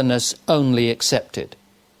drunkenness only excepted.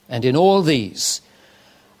 And in all these,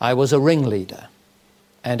 I was a ringleader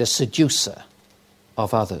and a seducer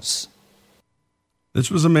of others."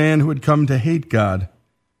 This was a man who had come to hate God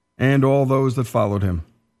and all those that followed him.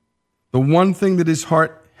 The one thing that his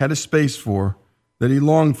heart had a space for, that he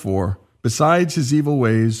longed for, besides his evil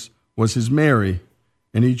ways, was his Mary,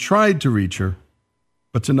 and he tried to reach her,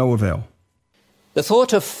 but to no avail. The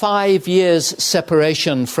thought of 5 years'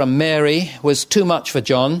 separation from Mary was too much for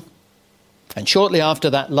John, and shortly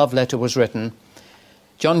after that love letter was written,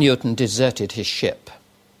 John Newton deserted his ship.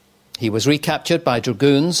 He was recaptured by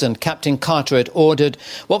dragoons, and Captain Carteret ordered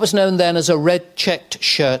what was known then as a red-checked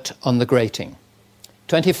shirt on the grating.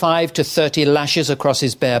 25 to 30 lashes across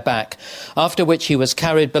his bare back, after which he was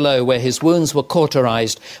carried below, where his wounds were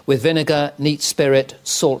cauterized with vinegar, neat spirit,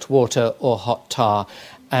 salt water, or hot tar,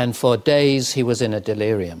 and for days he was in a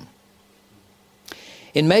delirium.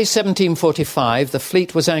 In May 1745, the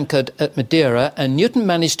fleet was anchored at Madeira, and Newton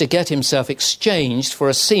managed to get himself exchanged for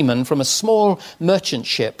a seaman from a small merchant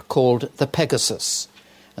ship called the Pegasus.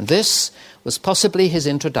 And this was possibly his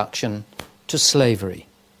introduction to slavery.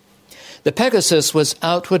 The Pegasus was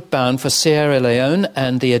outward bound for Sierra Leone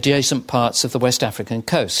and the adjacent parts of the West African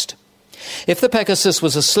coast. If the Pegasus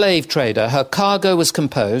was a slave trader, her cargo was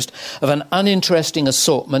composed of an uninteresting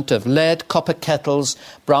assortment of lead, copper kettles,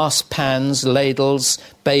 brass pans, ladles,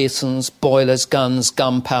 basins, boilers, guns,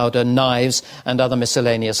 gunpowder, knives, and other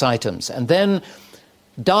miscellaneous items. And then,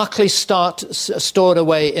 darkly stored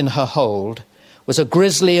away in her hold, was a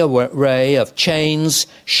grisly array of chains,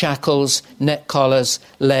 shackles, neck collars,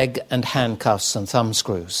 leg and handcuffs and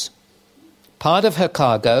thumbscrews. Part of her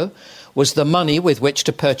cargo was the money with which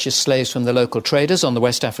to purchase slaves from the local traders on the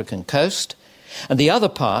West African coast, and the other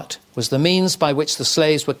part was the means by which the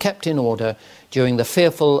slaves were kept in order during the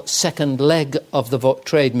fearful second leg of the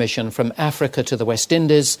trade mission from Africa to the West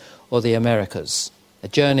Indies or the Americas, a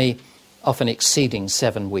journey often exceeding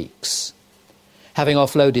 7 weeks. Having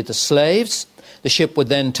offloaded the slaves, the ship would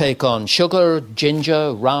then take on sugar,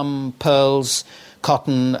 ginger, rum, pearls,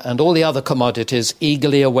 cotton, and all the other commodities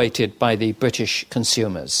eagerly awaited by the British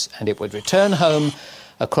consumers, and it would return home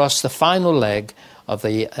across the final leg of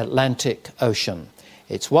the Atlantic Ocean.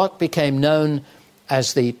 It's what became known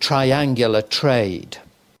as the triangular trade.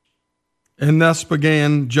 And thus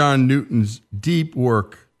began John Newton's deep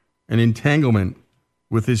work and entanglement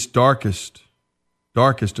with his darkest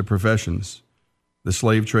of professions, the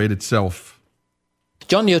slave trade itself.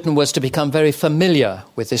 John Newton was to become very familiar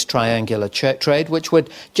with this triangular trade, which would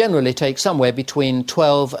generally take somewhere between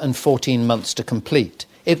 12 and 14 months to complete.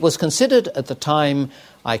 It was considered at the time,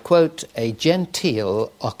 I quote, a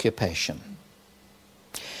genteel occupation.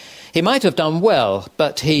 He might have done well,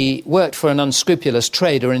 but he worked for an unscrupulous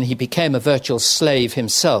trader and he became a virtual slave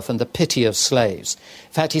himself and the pity of slaves.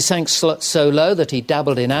 In fact, he sank so low that he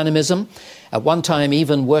dabbled in animism, at one time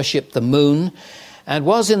even worshipped the moon, and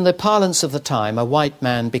was, in the parlance of the time, a white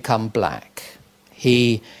man become black.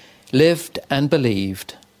 He lived and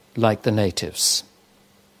believed like the natives.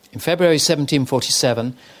 In February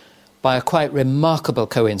 1747, by a quite remarkable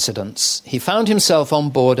coincidence, he found himself on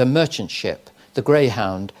board a merchant ship, the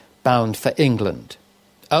Greyhound, bound for England.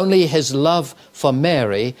 Only his love for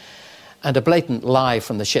Mary and a blatant lie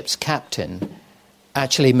from the ship's captain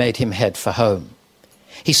actually made him head for home.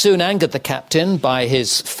 He soon angered the captain by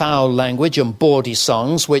his foul language and bawdy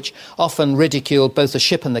songs, which often ridiculed both the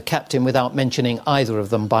ship and the captain without mentioning either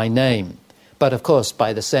of them by name. But, of course,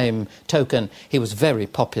 by the same token, he was very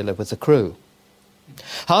popular with the crew.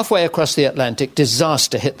 Halfway across the Atlantic,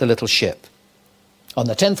 disaster hit the little ship. On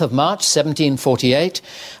the 10th of March, 1748,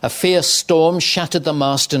 a fierce storm shattered the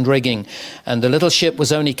mast and rigging, and the little ship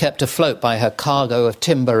was only kept afloat by her cargo of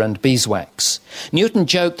timber and beeswax. Newton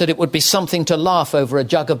joked that it would be something to laugh over a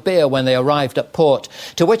jug of beer when they arrived at port,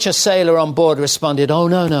 to which a sailor on board responded, "Oh,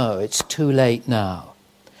 no, it's too late now."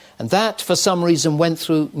 And that, for some reason, went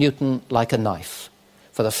through Newton like a knife.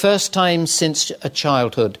 For the first time since a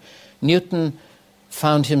childhood, Newton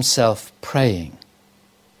found himself praying.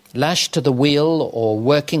 Lashed to the wheel or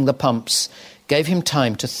working the pumps gave him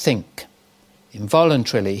time to think.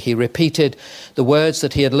 Involuntarily, he repeated the words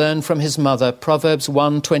that he had learned from his mother, Proverbs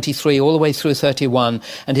 1:23 all the way through 31,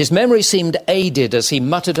 and his memory seemed aided as he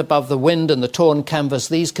muttered above the wind and the torn canvas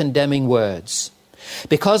these condemning words.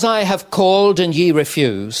 "Because I have called and ye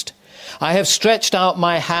refused, I have stretched out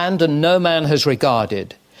my hand and no man has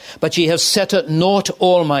regarded, but ye have set at naught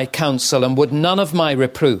all my counsel and would none of my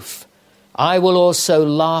reproof. I will also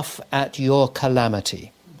laugh at your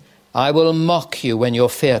calamity. I will mock you when your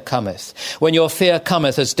fear cometh. When your fear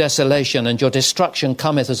cometh as desolation, and your destruction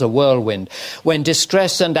cometh as a whirlwind. When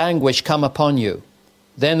distress and anguish come upon you,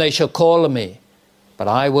 then they shall call on me, but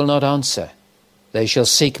I will not answer. They shall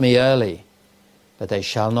seek me early, but they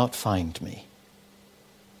shall not find me."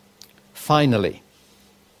 Finally,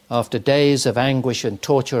 after days of anguish and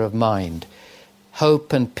torture of mind,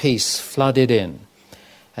 hope and peace flooded in,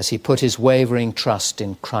 as he put his wavering trust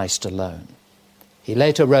in Christ alone. He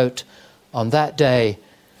later wrote, "On that day,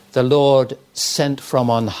 the Lord sent from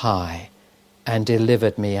on high and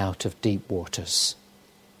delivered me out of deep waters."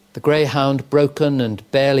 The Greyhound, broken and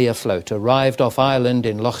barely afloat, arrived off Ireland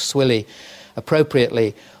in Lough Swilly,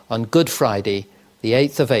 appropriately on Good Friday, the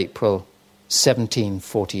 8th of April,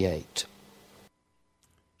 1748.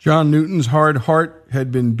 John Newton's hard heart had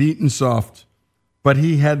been beaten soft, but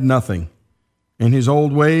he had nothing. In his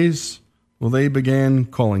old ways, well, they began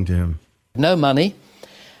calling to him. No money,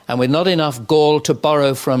 and with not enough gall to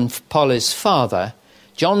borrow from Polly's father,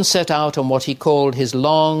 John set out on what he called his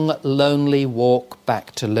long, lonely walk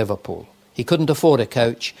back to Liverpool. He couldn't afford a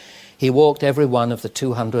coach. He walked every one of the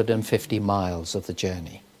 250 miles of the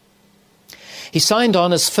journey. He signed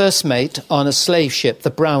on as first mate on a slave ship, the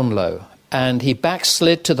Brownlow, and he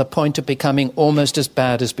backslid to the point of becoming almost as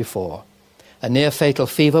bad as before. A near-fatal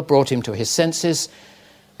fever brought him to his senses,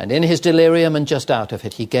 and in his delirium and just out of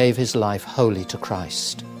it, he gave his life wholly to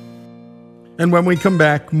Christ. And when we come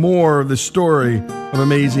back, more of the story of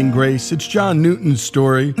Amazing Grace. It's John Newton's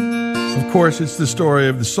story. Of course, it's the story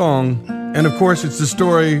of the song. And of course, it's the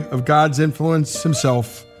story of God's influence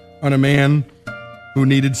himself on a man who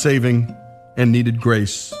needed saving and needed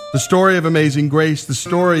grace. The story of Amazing Grace, the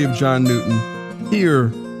story of John Newton,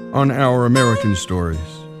 here on Our American Stories.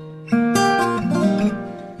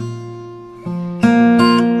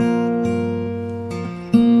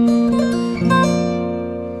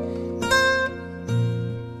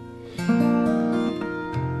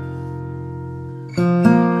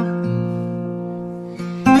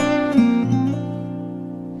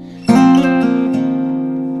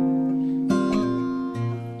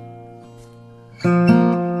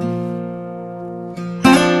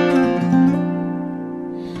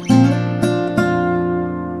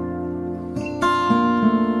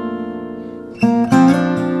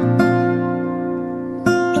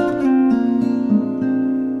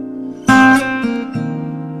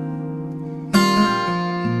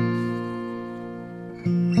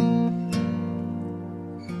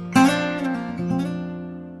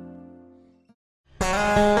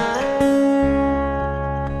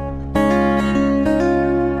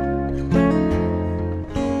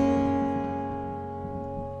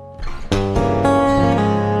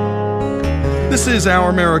 This is Our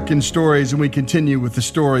American Stories, and we continue with the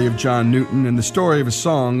story of John Newton and the story of his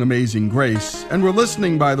song, Amazing Grace. And we're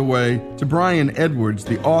listening, by the way, to Brian Edwards,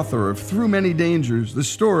 the author of Through Many Dangers, the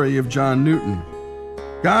story of John Newton.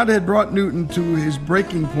 God had brought Newton to his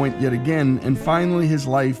breaking point yet again, and finally his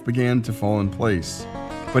life began to fall in place.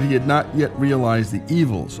 But he had not yet realized the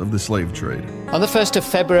evils of the slave trade. On the 1st of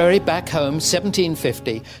February, back home,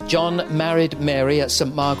 1750, John married Mary at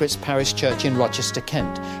St. Margaret's Parish Church in Rochester,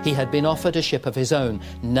 Kent. He had been offered a ship of his own.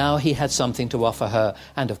 Now he had something to offer her,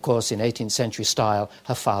 and of course, in 18th century style,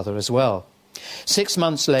 her father as well. 6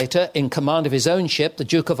 months later, in command of his own ship, the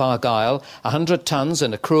Duke of Argyll, 100 tons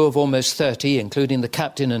and a crew of almost 30, including the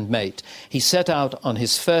captain and mate, he set out on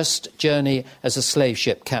his first journey as a slave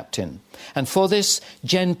ship captain. And for this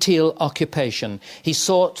genteel occupation, he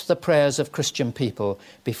sought the prayers of Christian people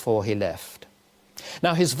before he left.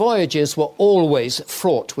 Now, his voyages were always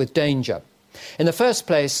fraught with danger. In the first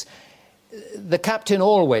place, the captain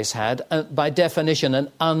always had, by definition, an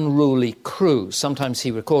unruly crew. Sometimes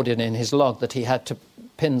he recorded in his log that he had to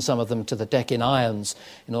pin some of them to the deck in irons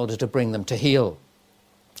in order to bring them to heel.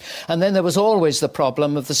 And then there was always the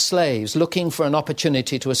problem of the slaves looking for an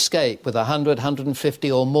opportunity to escape with 100,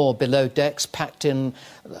 150 or more below decks packed in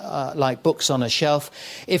like books on a shelf.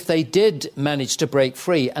 If they did manage to break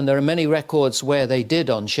free, and there are many records where they did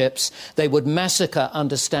on ships, they would massacre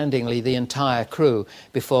understandingly the entire crew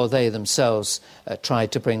before they themselves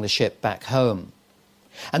tried to bring the ship back home.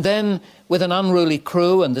 And then, with an unruly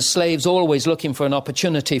crew and the slaves always looking for an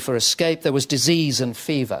opportunity for escape, there was disease and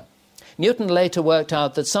fever. Newton later worked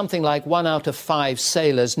out that something like 1 out of 5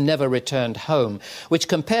 sailors never returned home, which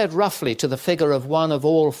compared roughly to the figure of 1 of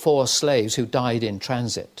all 4 slaves who died in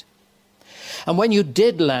transit. And when you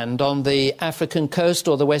did land on the African coast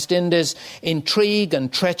or the West Indies, intrigue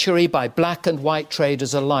and treachery by black and white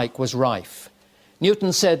traders alike was rife.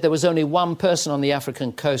 Newton said there was only one person on the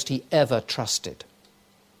African coast he ever trusted.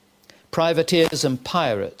 Privateers and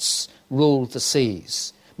pirates ruled the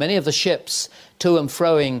seas. Many of the ships to and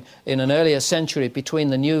froing in an earlier century between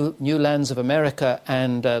the new lands of America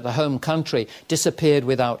and the home country disappeared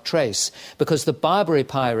without trace because the Barbary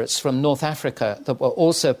pirates from North Africa that were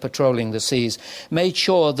also patrolling the seas made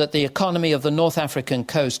sure that the economy of the North African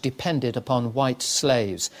coast depended upon white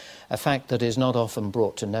slaves, a fact that is not often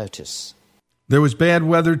brought to notice. There was bad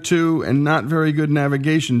weather, too, and not very good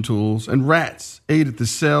navigation tools, and rats ate at the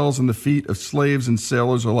sails and the feet of slaves and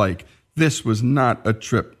sailors alike. This was not a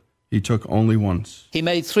trip he took only once. He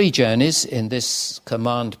made 3 journeys in this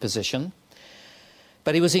command position,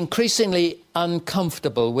 but he was increasingly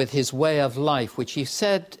uncomfortable with his way of life, which he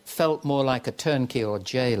said felt more like a turnkey or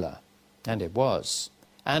jailer, and it was.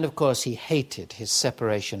 And, of course, he hated his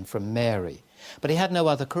separation from Mary, but he had no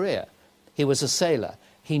other career. He was a sailor.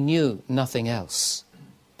 He knew nothing else.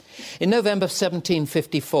 In November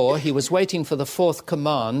 1754, he was waiting for the 4th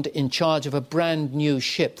command in charge of a brand new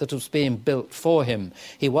ship that was being built for him.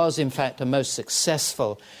 He was, in fact, a most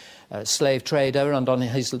successful slave trader, and on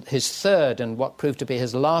his 3rd and what proved to be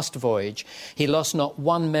his last voyage, he lost not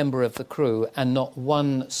one member of the crew and not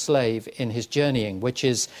one slave in his journeying, which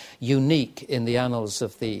is unique in the annals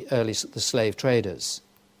of the slave traders.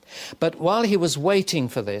 But while he was waiting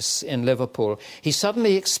for this in Liverpool, he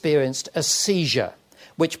suddenly experienced a seizure,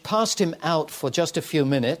 which passed him out for just a few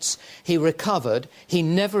minutes. He recovered. He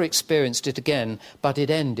never experienced it again, but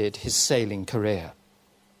it ended his sailing career.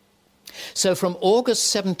 So from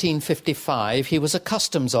August 1755, he was a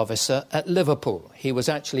customs officer at Liverpool. He was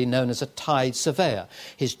actually known as a tide surveyor.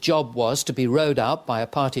 His job was to be rowed out by a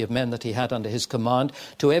party of men that he had under his command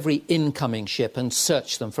to every incoming ship and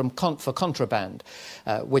search them for contraband,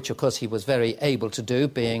 which, of course, he was very able to do,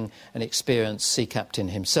 being an experienced sea captain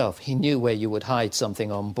himself. He knew where you would hide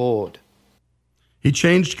something on board. He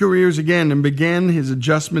changed careers again and began his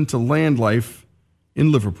adjustment to land life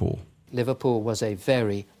in Liverpool. Liverpool was a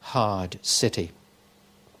very hard city.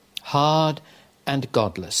 Hard and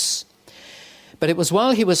godless. But it was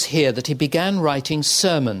while he was here that he began writing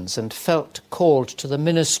sermons and felt called to the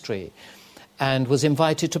ministry and was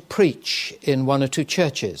invited to preach in 1 or 2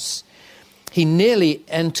 churches. He nearly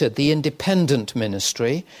entered the independent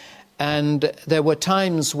ministry, and there were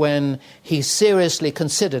times when he seriously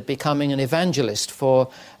considered becoming an evangelist for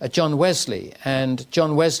John Wesley, and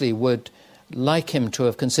John Wesley would like him to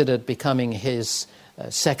have considered becoming his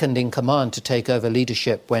second in command to take over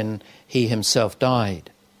leadership when he himself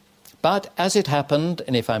died. But as it happened,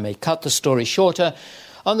 and if I may cut the story shorter,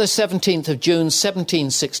 on the 17th of June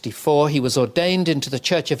 1764 he was ordained into the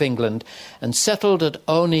Church of England and settled at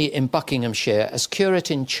Olney in Buckinghamshire as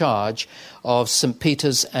curate in charge of St.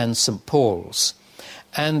 Peter's and St. Paul's.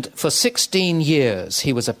 And for 16 years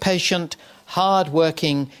he was a patient,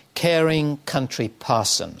 hard-working, caring country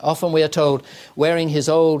parson. Often we are told wearing his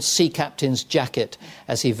old sea captain's jacket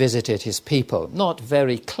as he visited his people. Not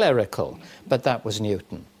very clerical, but that was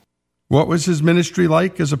Newton. What was his ministry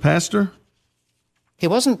like as a pastor? He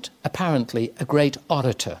wasn't apparently a great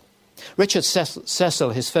orator. Richard Cecil,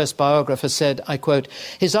 his first biographer, said, I quote,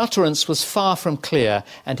 "His utterance was far from clear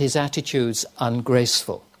and his attitudes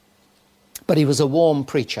ungraceful. But he was a warm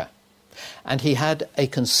preacher, and he had a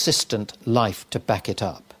consistent life to back it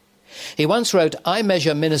up. He once wrote, I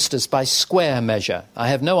measure ministers by square measure. I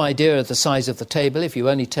have no idea of the size of the table if you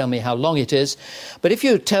only tell me how long it is, but if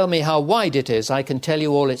you tell me how wide it is, I can tell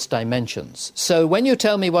you all its dimensions. So when you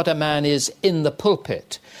tell me what a man is in the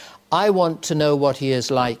pulpit, I want to know what he is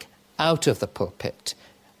like out of the pulpit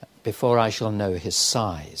before I shall know his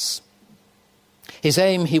size." His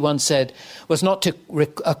aim, he once said, was not to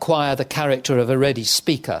acquire the character of a ready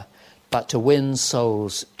speaker, but to win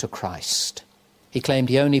souls to Christ. He claimed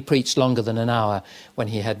he only preached longer than an hour when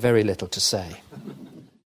he had very little to say.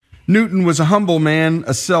 Newton was a humble man,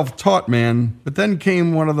 a self-taught man, but then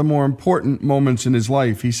came one of the more important moments in his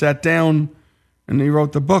life. He sat down and he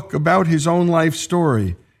wrote the book about his own life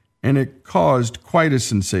story, and it caused quite a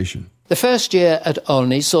sensation. The first year at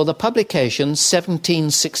Olney saw the publication,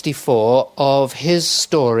 1764, of his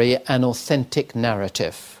story, An Authentic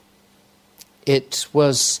Narrative. It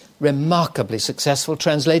was remarkably successful,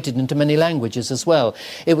 translated into many languages as well.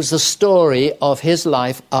 It was the story of his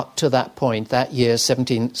life up to that point, that year,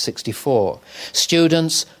 1764.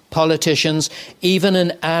 Students, politicians, even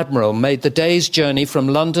an admiral made the day's journey from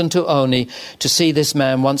London to Olney to see this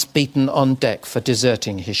man once beaten on deck for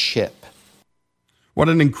deserting his ship. What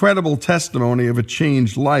an incredible testimony of a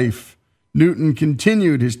changed life. Newton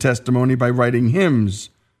continued his testimony by writing hymns,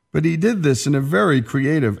 but he did this in a very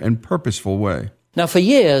creative and purposeful way. Now, for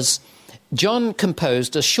years, John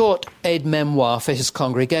composed a short aide-memoire for his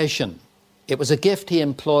congregation. It was a gift he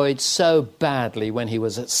employed so badly when he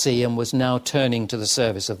was at sea and was now turning to the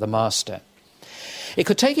service of the Master. It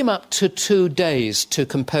could take him up to 2 days to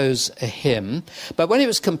compose a hymn, but when it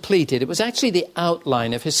was completed, it was actually the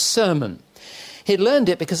outline of his sermon. He'd learned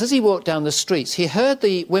it because as he walked down the streets, he heard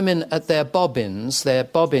the women at their bobbins, their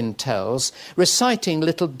bobbin tells, reciting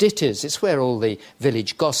little ditties. It's where all the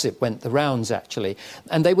village gossip went the rounds, actually.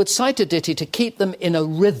 And they would cite a ditty to keep them in a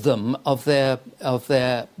rhythm of their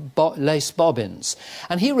lace bobbins.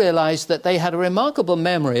 And he realized that they had a remarkable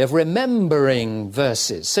memory of remembering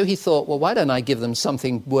verses. So he thought, well, why don't I give them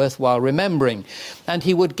something worthwhile remembering? And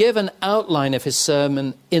he would give an outline of his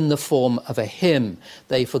sermon in the form of a hymn.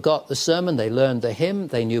 They forgot the sermon, they learned the hymn,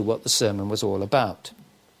 they knew what the sermon was all about.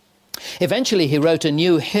 Eventually he wrote a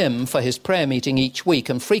new hymn for his prayer meeting each week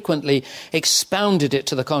and frequently expounded it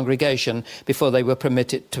to the congregation before they were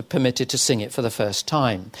permitted to sing it for the first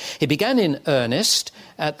time. He began in earnest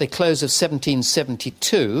at the close of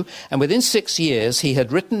 1772, and within 6 years he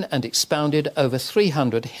had written and expounded over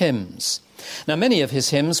 300 hymns. Now, many of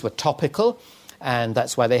his hymns were topical, and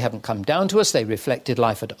that's why they haven't come down to us. They reflected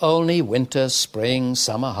life at Olney, winter, spring,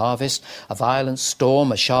 summer, harvest, a violent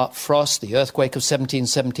storm, a sharp frost, the earthquake of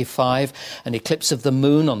 1775, an eclipse of the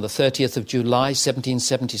moon on the 30th of July,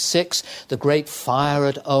 1776, the great fire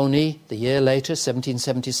at Olney, the year later,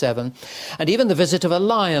 1777, and even the visit of a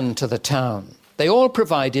lion to the town. They all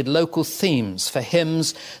provided local themes for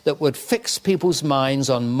hymns that would fix people's minds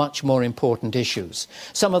on much more important issues.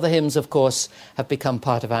 Some of the hymns, of course, have become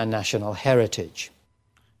part of our national heritage.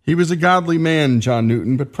 He was a godly man, John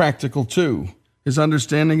Newton, but practical too. His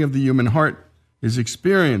understanding of the human heart, his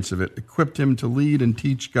experience of it, equipped him to lead and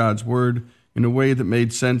teach God's word in a way that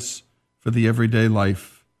made sense for the everyday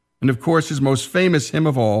life. And of course, his most famous hymn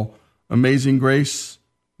of all, Amazing Grace,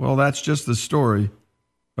 well, that's just the story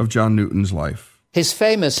of John Newton's life. His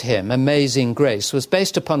famous hymn, Amazing Grace, was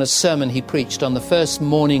based upon a sermon he preached on the first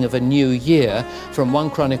morning of a new year from 1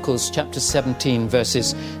 Chronicles chapter 17,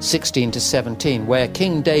 verses 16 to 17, where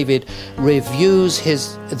King David reviews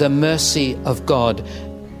the mercy of God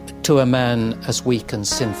to a man as weak and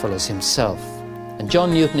sinful as himself. And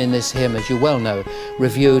John Newton in this hymn, as you well know,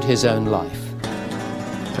 reviewed his own life.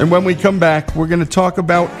 And when we come back, we're going to talk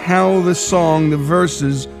about how the song, the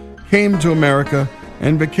verses, came to America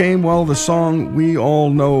and became, well, the song we all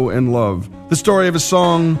know and love. The story of a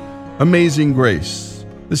song, Amazing Grace.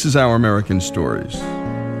 This is Our American Stories.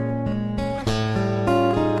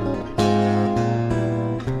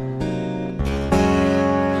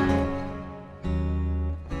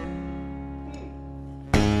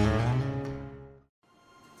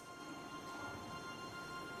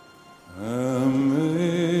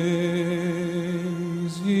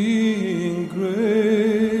 Amazing grace,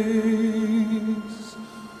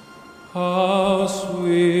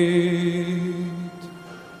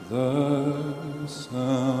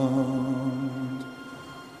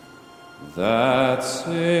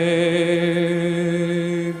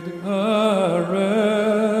 saved a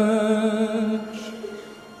wretch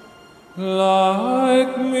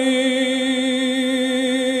like me.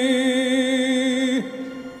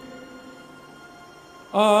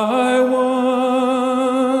 I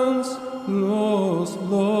once was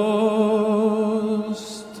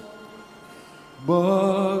lost,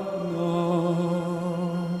 but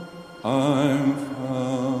now I'm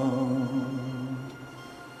found.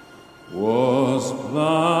 Was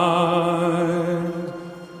blind,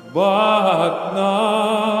 but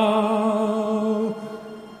now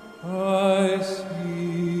I see.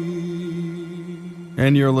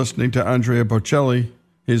 And you're listening to Andrea Bocelli,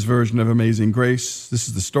 his version of Amazing Grace. This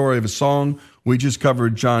is the story of a song. We just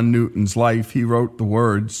covered John Newton's life. He wrote the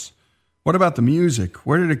words. What about the music?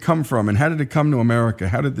 Where did it come from, and how did it come to America?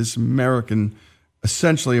 How did this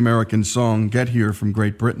essentially American song get here from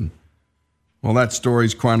Great Britain? Well, that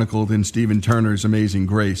story's chronicled in Stephen Turner's Amazing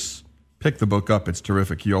Grace. Pick the book up. It's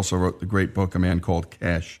terrific. He also wrote the great book, A Man Called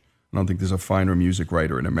Cash. I don't think there's a finer music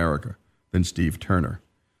writer in America than Steve Turner.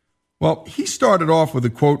 Well, he started off with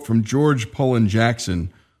a quote from George Pullen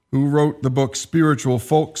Jackson, who wrote the book Spiritual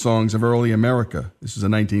Folk Songs of Early America. This is a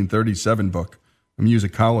 1937 book, a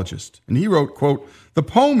musicologist. And he wrote, quote, "The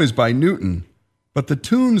poem is by Newton, but the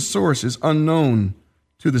tune's source is unknown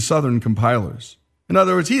to the Southern compilers." In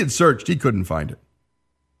other words, he had searched, he couldn't find it.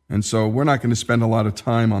 And so we're not going to spend a lot of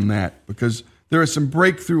time on that, because there are some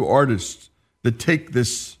breakthrough artists that take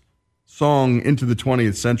this song into the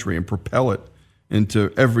 20th century and propel it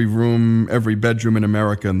into every room, every bedroom in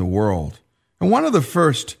America and the world. And one of the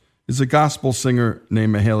first is a gospel singer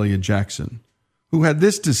named Mahalia Jackson, who had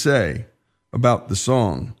this to say about the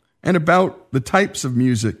song and about the types of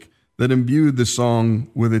music that imbued the song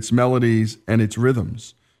with its melodies and its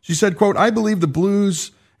rhythms. She said, quote, "I believe the blues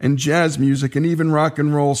and jazz music and even rock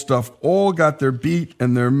and roll stuff all got their beat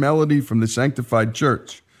and their melody from the sanctified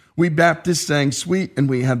church. We Baptists sang sweet, and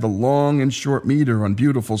we had the long and short meter on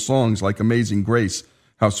beautiful songs like Amazing Grace,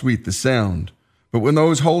 how sweet the sound. But when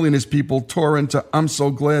those holiness people tore into I'm so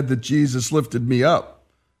glad that Jesus lifted me up,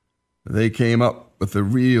 they came up with a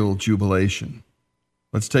real jubilation."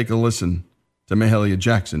 Let's take a listen to Mahalia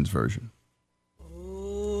Jackson's version.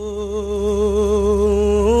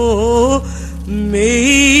 Oh, maze,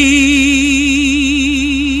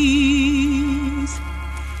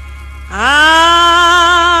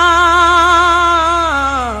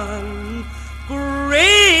 and grace,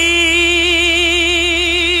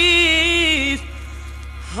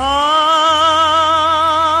 how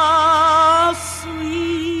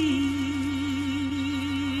sweet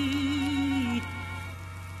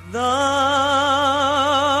the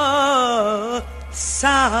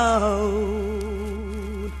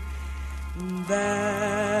sound that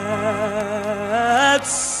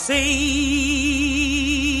saved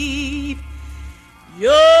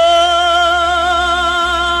your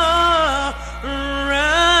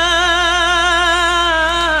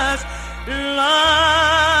rest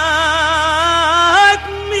like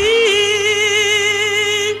me.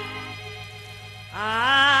 I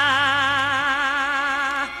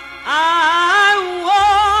lost,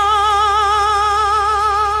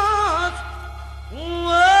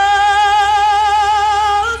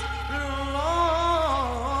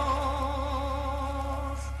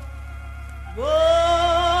 but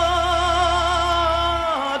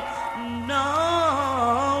now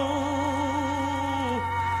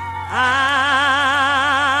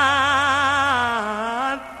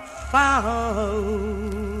I'm found.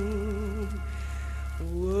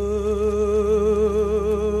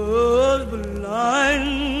 Was blind,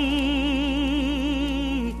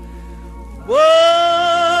 but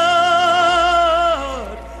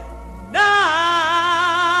now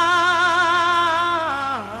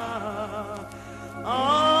I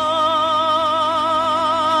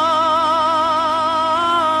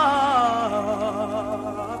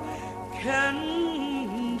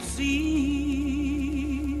can see.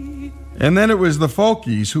 And then it was the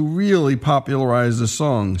Folkies who really popularized the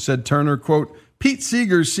song. Said Turner, quote, "Pete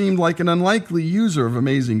Seeger seemed like an unlikely user of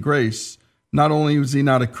Amazing Grace. Not only was he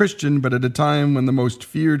not a Christian, but at a time when the most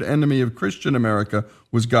feared enemy of Christian America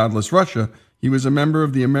was godless Russia, he was a member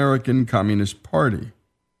of the American Communist Party."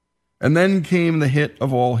 And then came the hit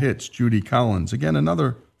of all hits, Judy Collins, again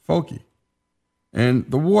another Folkie. And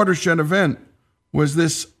the watershed event was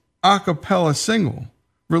this a cappella single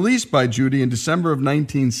released by Judy in December of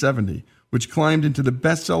 1970, which climbed into the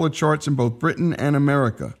bestseller charts in both Britain and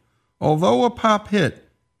America. Although a pop hit,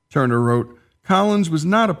 Turner wrote, Collins was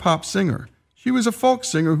not a pop singer. She was a folk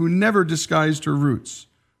singer who never disguised her roots.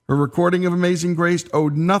 Her recording of Amazing Grace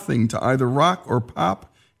owed nothing to either rock or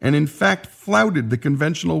pop. and in fact flouted the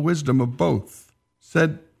conventional wisdom of both.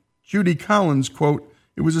 Said Judy Collins, quote,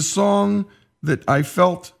 "It was a song that I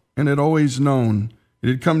felt and had always known. It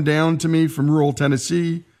had come down to me from rural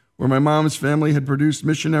Tennessee, where my mom's family had produced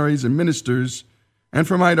missionaries and ministers, and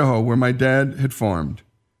from Idaho, where my dad had farmed.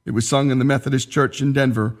 It was sung in the Methodist Church in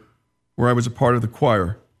Denver, where I was a part of the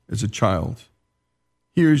choir as a child."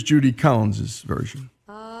 Here's Judy Collins' version.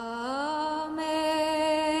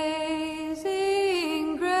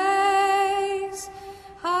 Amazing grace,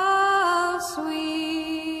 how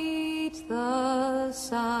sweet the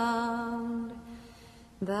sound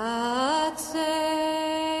that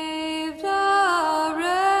saved a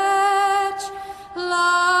wretch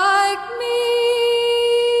like me.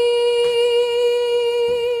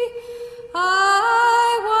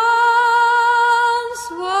 I once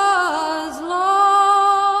was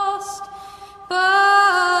lost,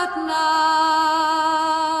 but now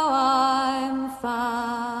I'm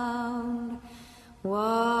found.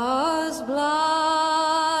 Was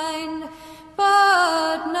blind,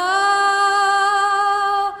 but now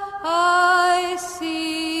I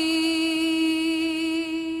see.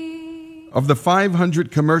 Of the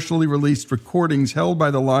 500 commercially released recordings held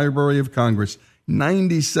by the Library of Congress,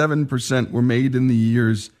 97% were made in the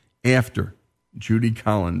years after Judy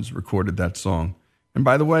Collins recorded that song. And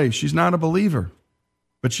by the way, she's not a believer,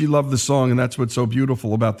 but she loved the song, and that's what's so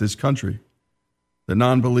beautiful about this country. The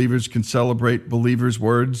non-believers can celebrate believers'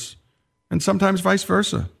 words, and sometimes vice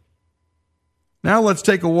versa. Now let's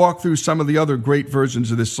take a walk through some of the other great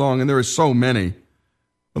versions of this song, and there are so many.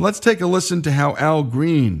 But let's take a listen to how Al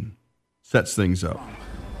Green sets things up.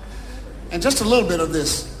 And just a little bit of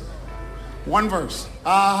this one verse.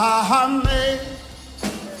 Amazing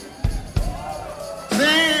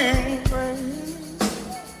grace,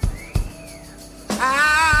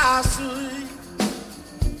 how sweet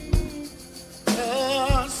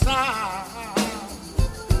the sound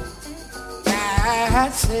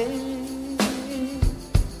that saved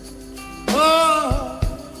a life.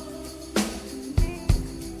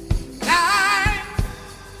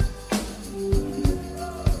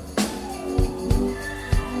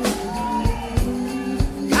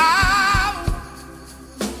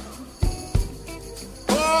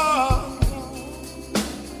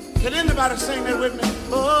 Can anybody sing that with me?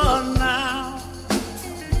 Oh, now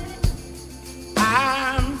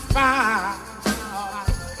I'm fine.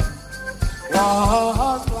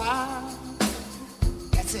 Was blind.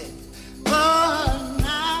 That's it. Oh,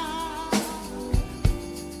 now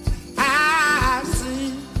I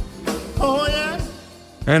see. Oh, yes.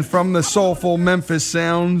 And from the soulful Memphis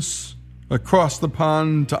sounds across the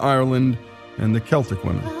pond to Ireland and the Celtic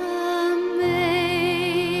women.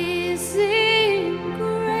 Amazing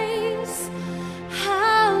grace,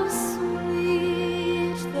 how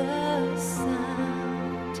sweet the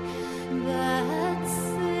sound that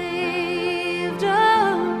saved a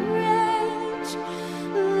wretch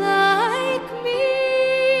like me.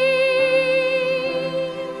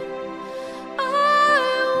 I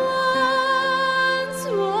once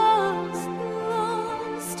was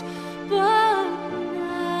lost, but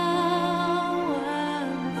now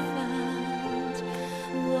I'm found.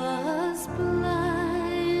 Was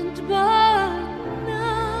blind, but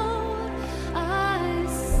now I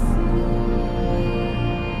see.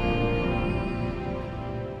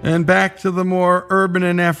 And back to the more urban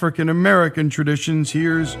and African American traditions,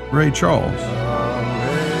 here's Ray Charles.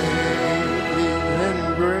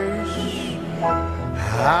 Amazing grace,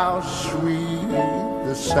 how sweet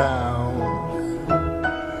the sound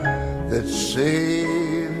that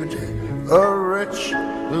saved a wretch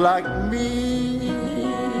like me.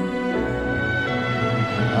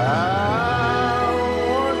 I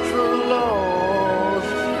once was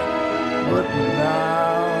lost, but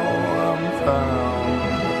now I'm found.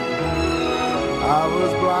 I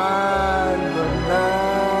was blind, but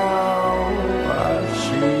now I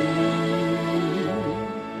see.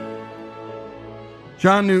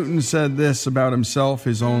 John Newton said this about himself,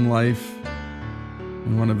 his own life,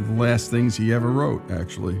 and one of the last things he ever wrote,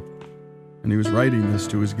 actually. And he was writing this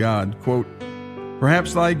to his God, quote,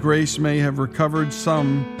 "Perhaps thy grace may have recovered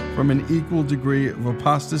some from an equal degree of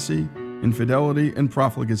apostasy, infidelity, and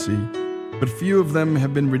profligacy, but few of them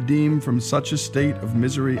have been redeemed from such a state of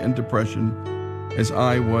misery and depression as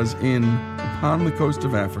I was in upon the coast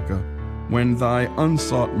of Africa, when thy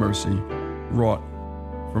unsought mercy wrought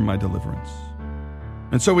for my deliverance."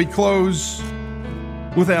 And so we close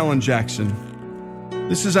with Alan Jackson.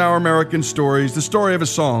 This is Our American Stories, the story of a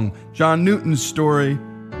song, John Newton's story,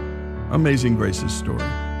 Amazing Grace's story.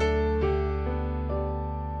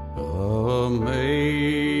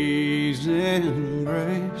 Amazing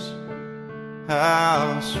grace,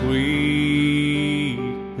 how sweet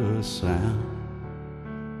the sound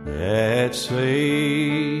that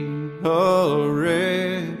saved a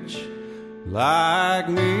wretch like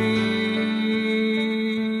me.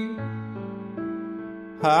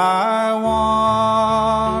 I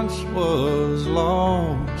once was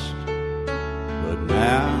lost, but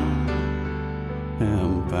now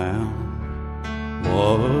am found.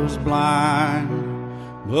 Was blind,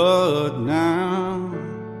 but now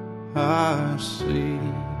I see.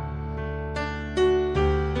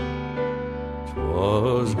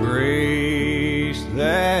 'Twas grace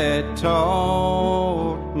that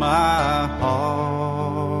taught my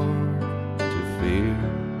heart to fear,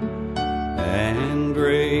 and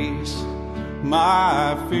grace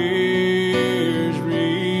my fears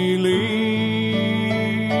relieve.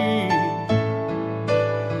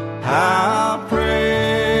 How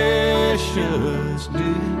precious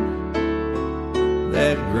did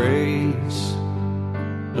that grace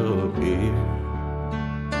appear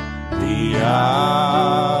the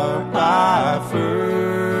hour I first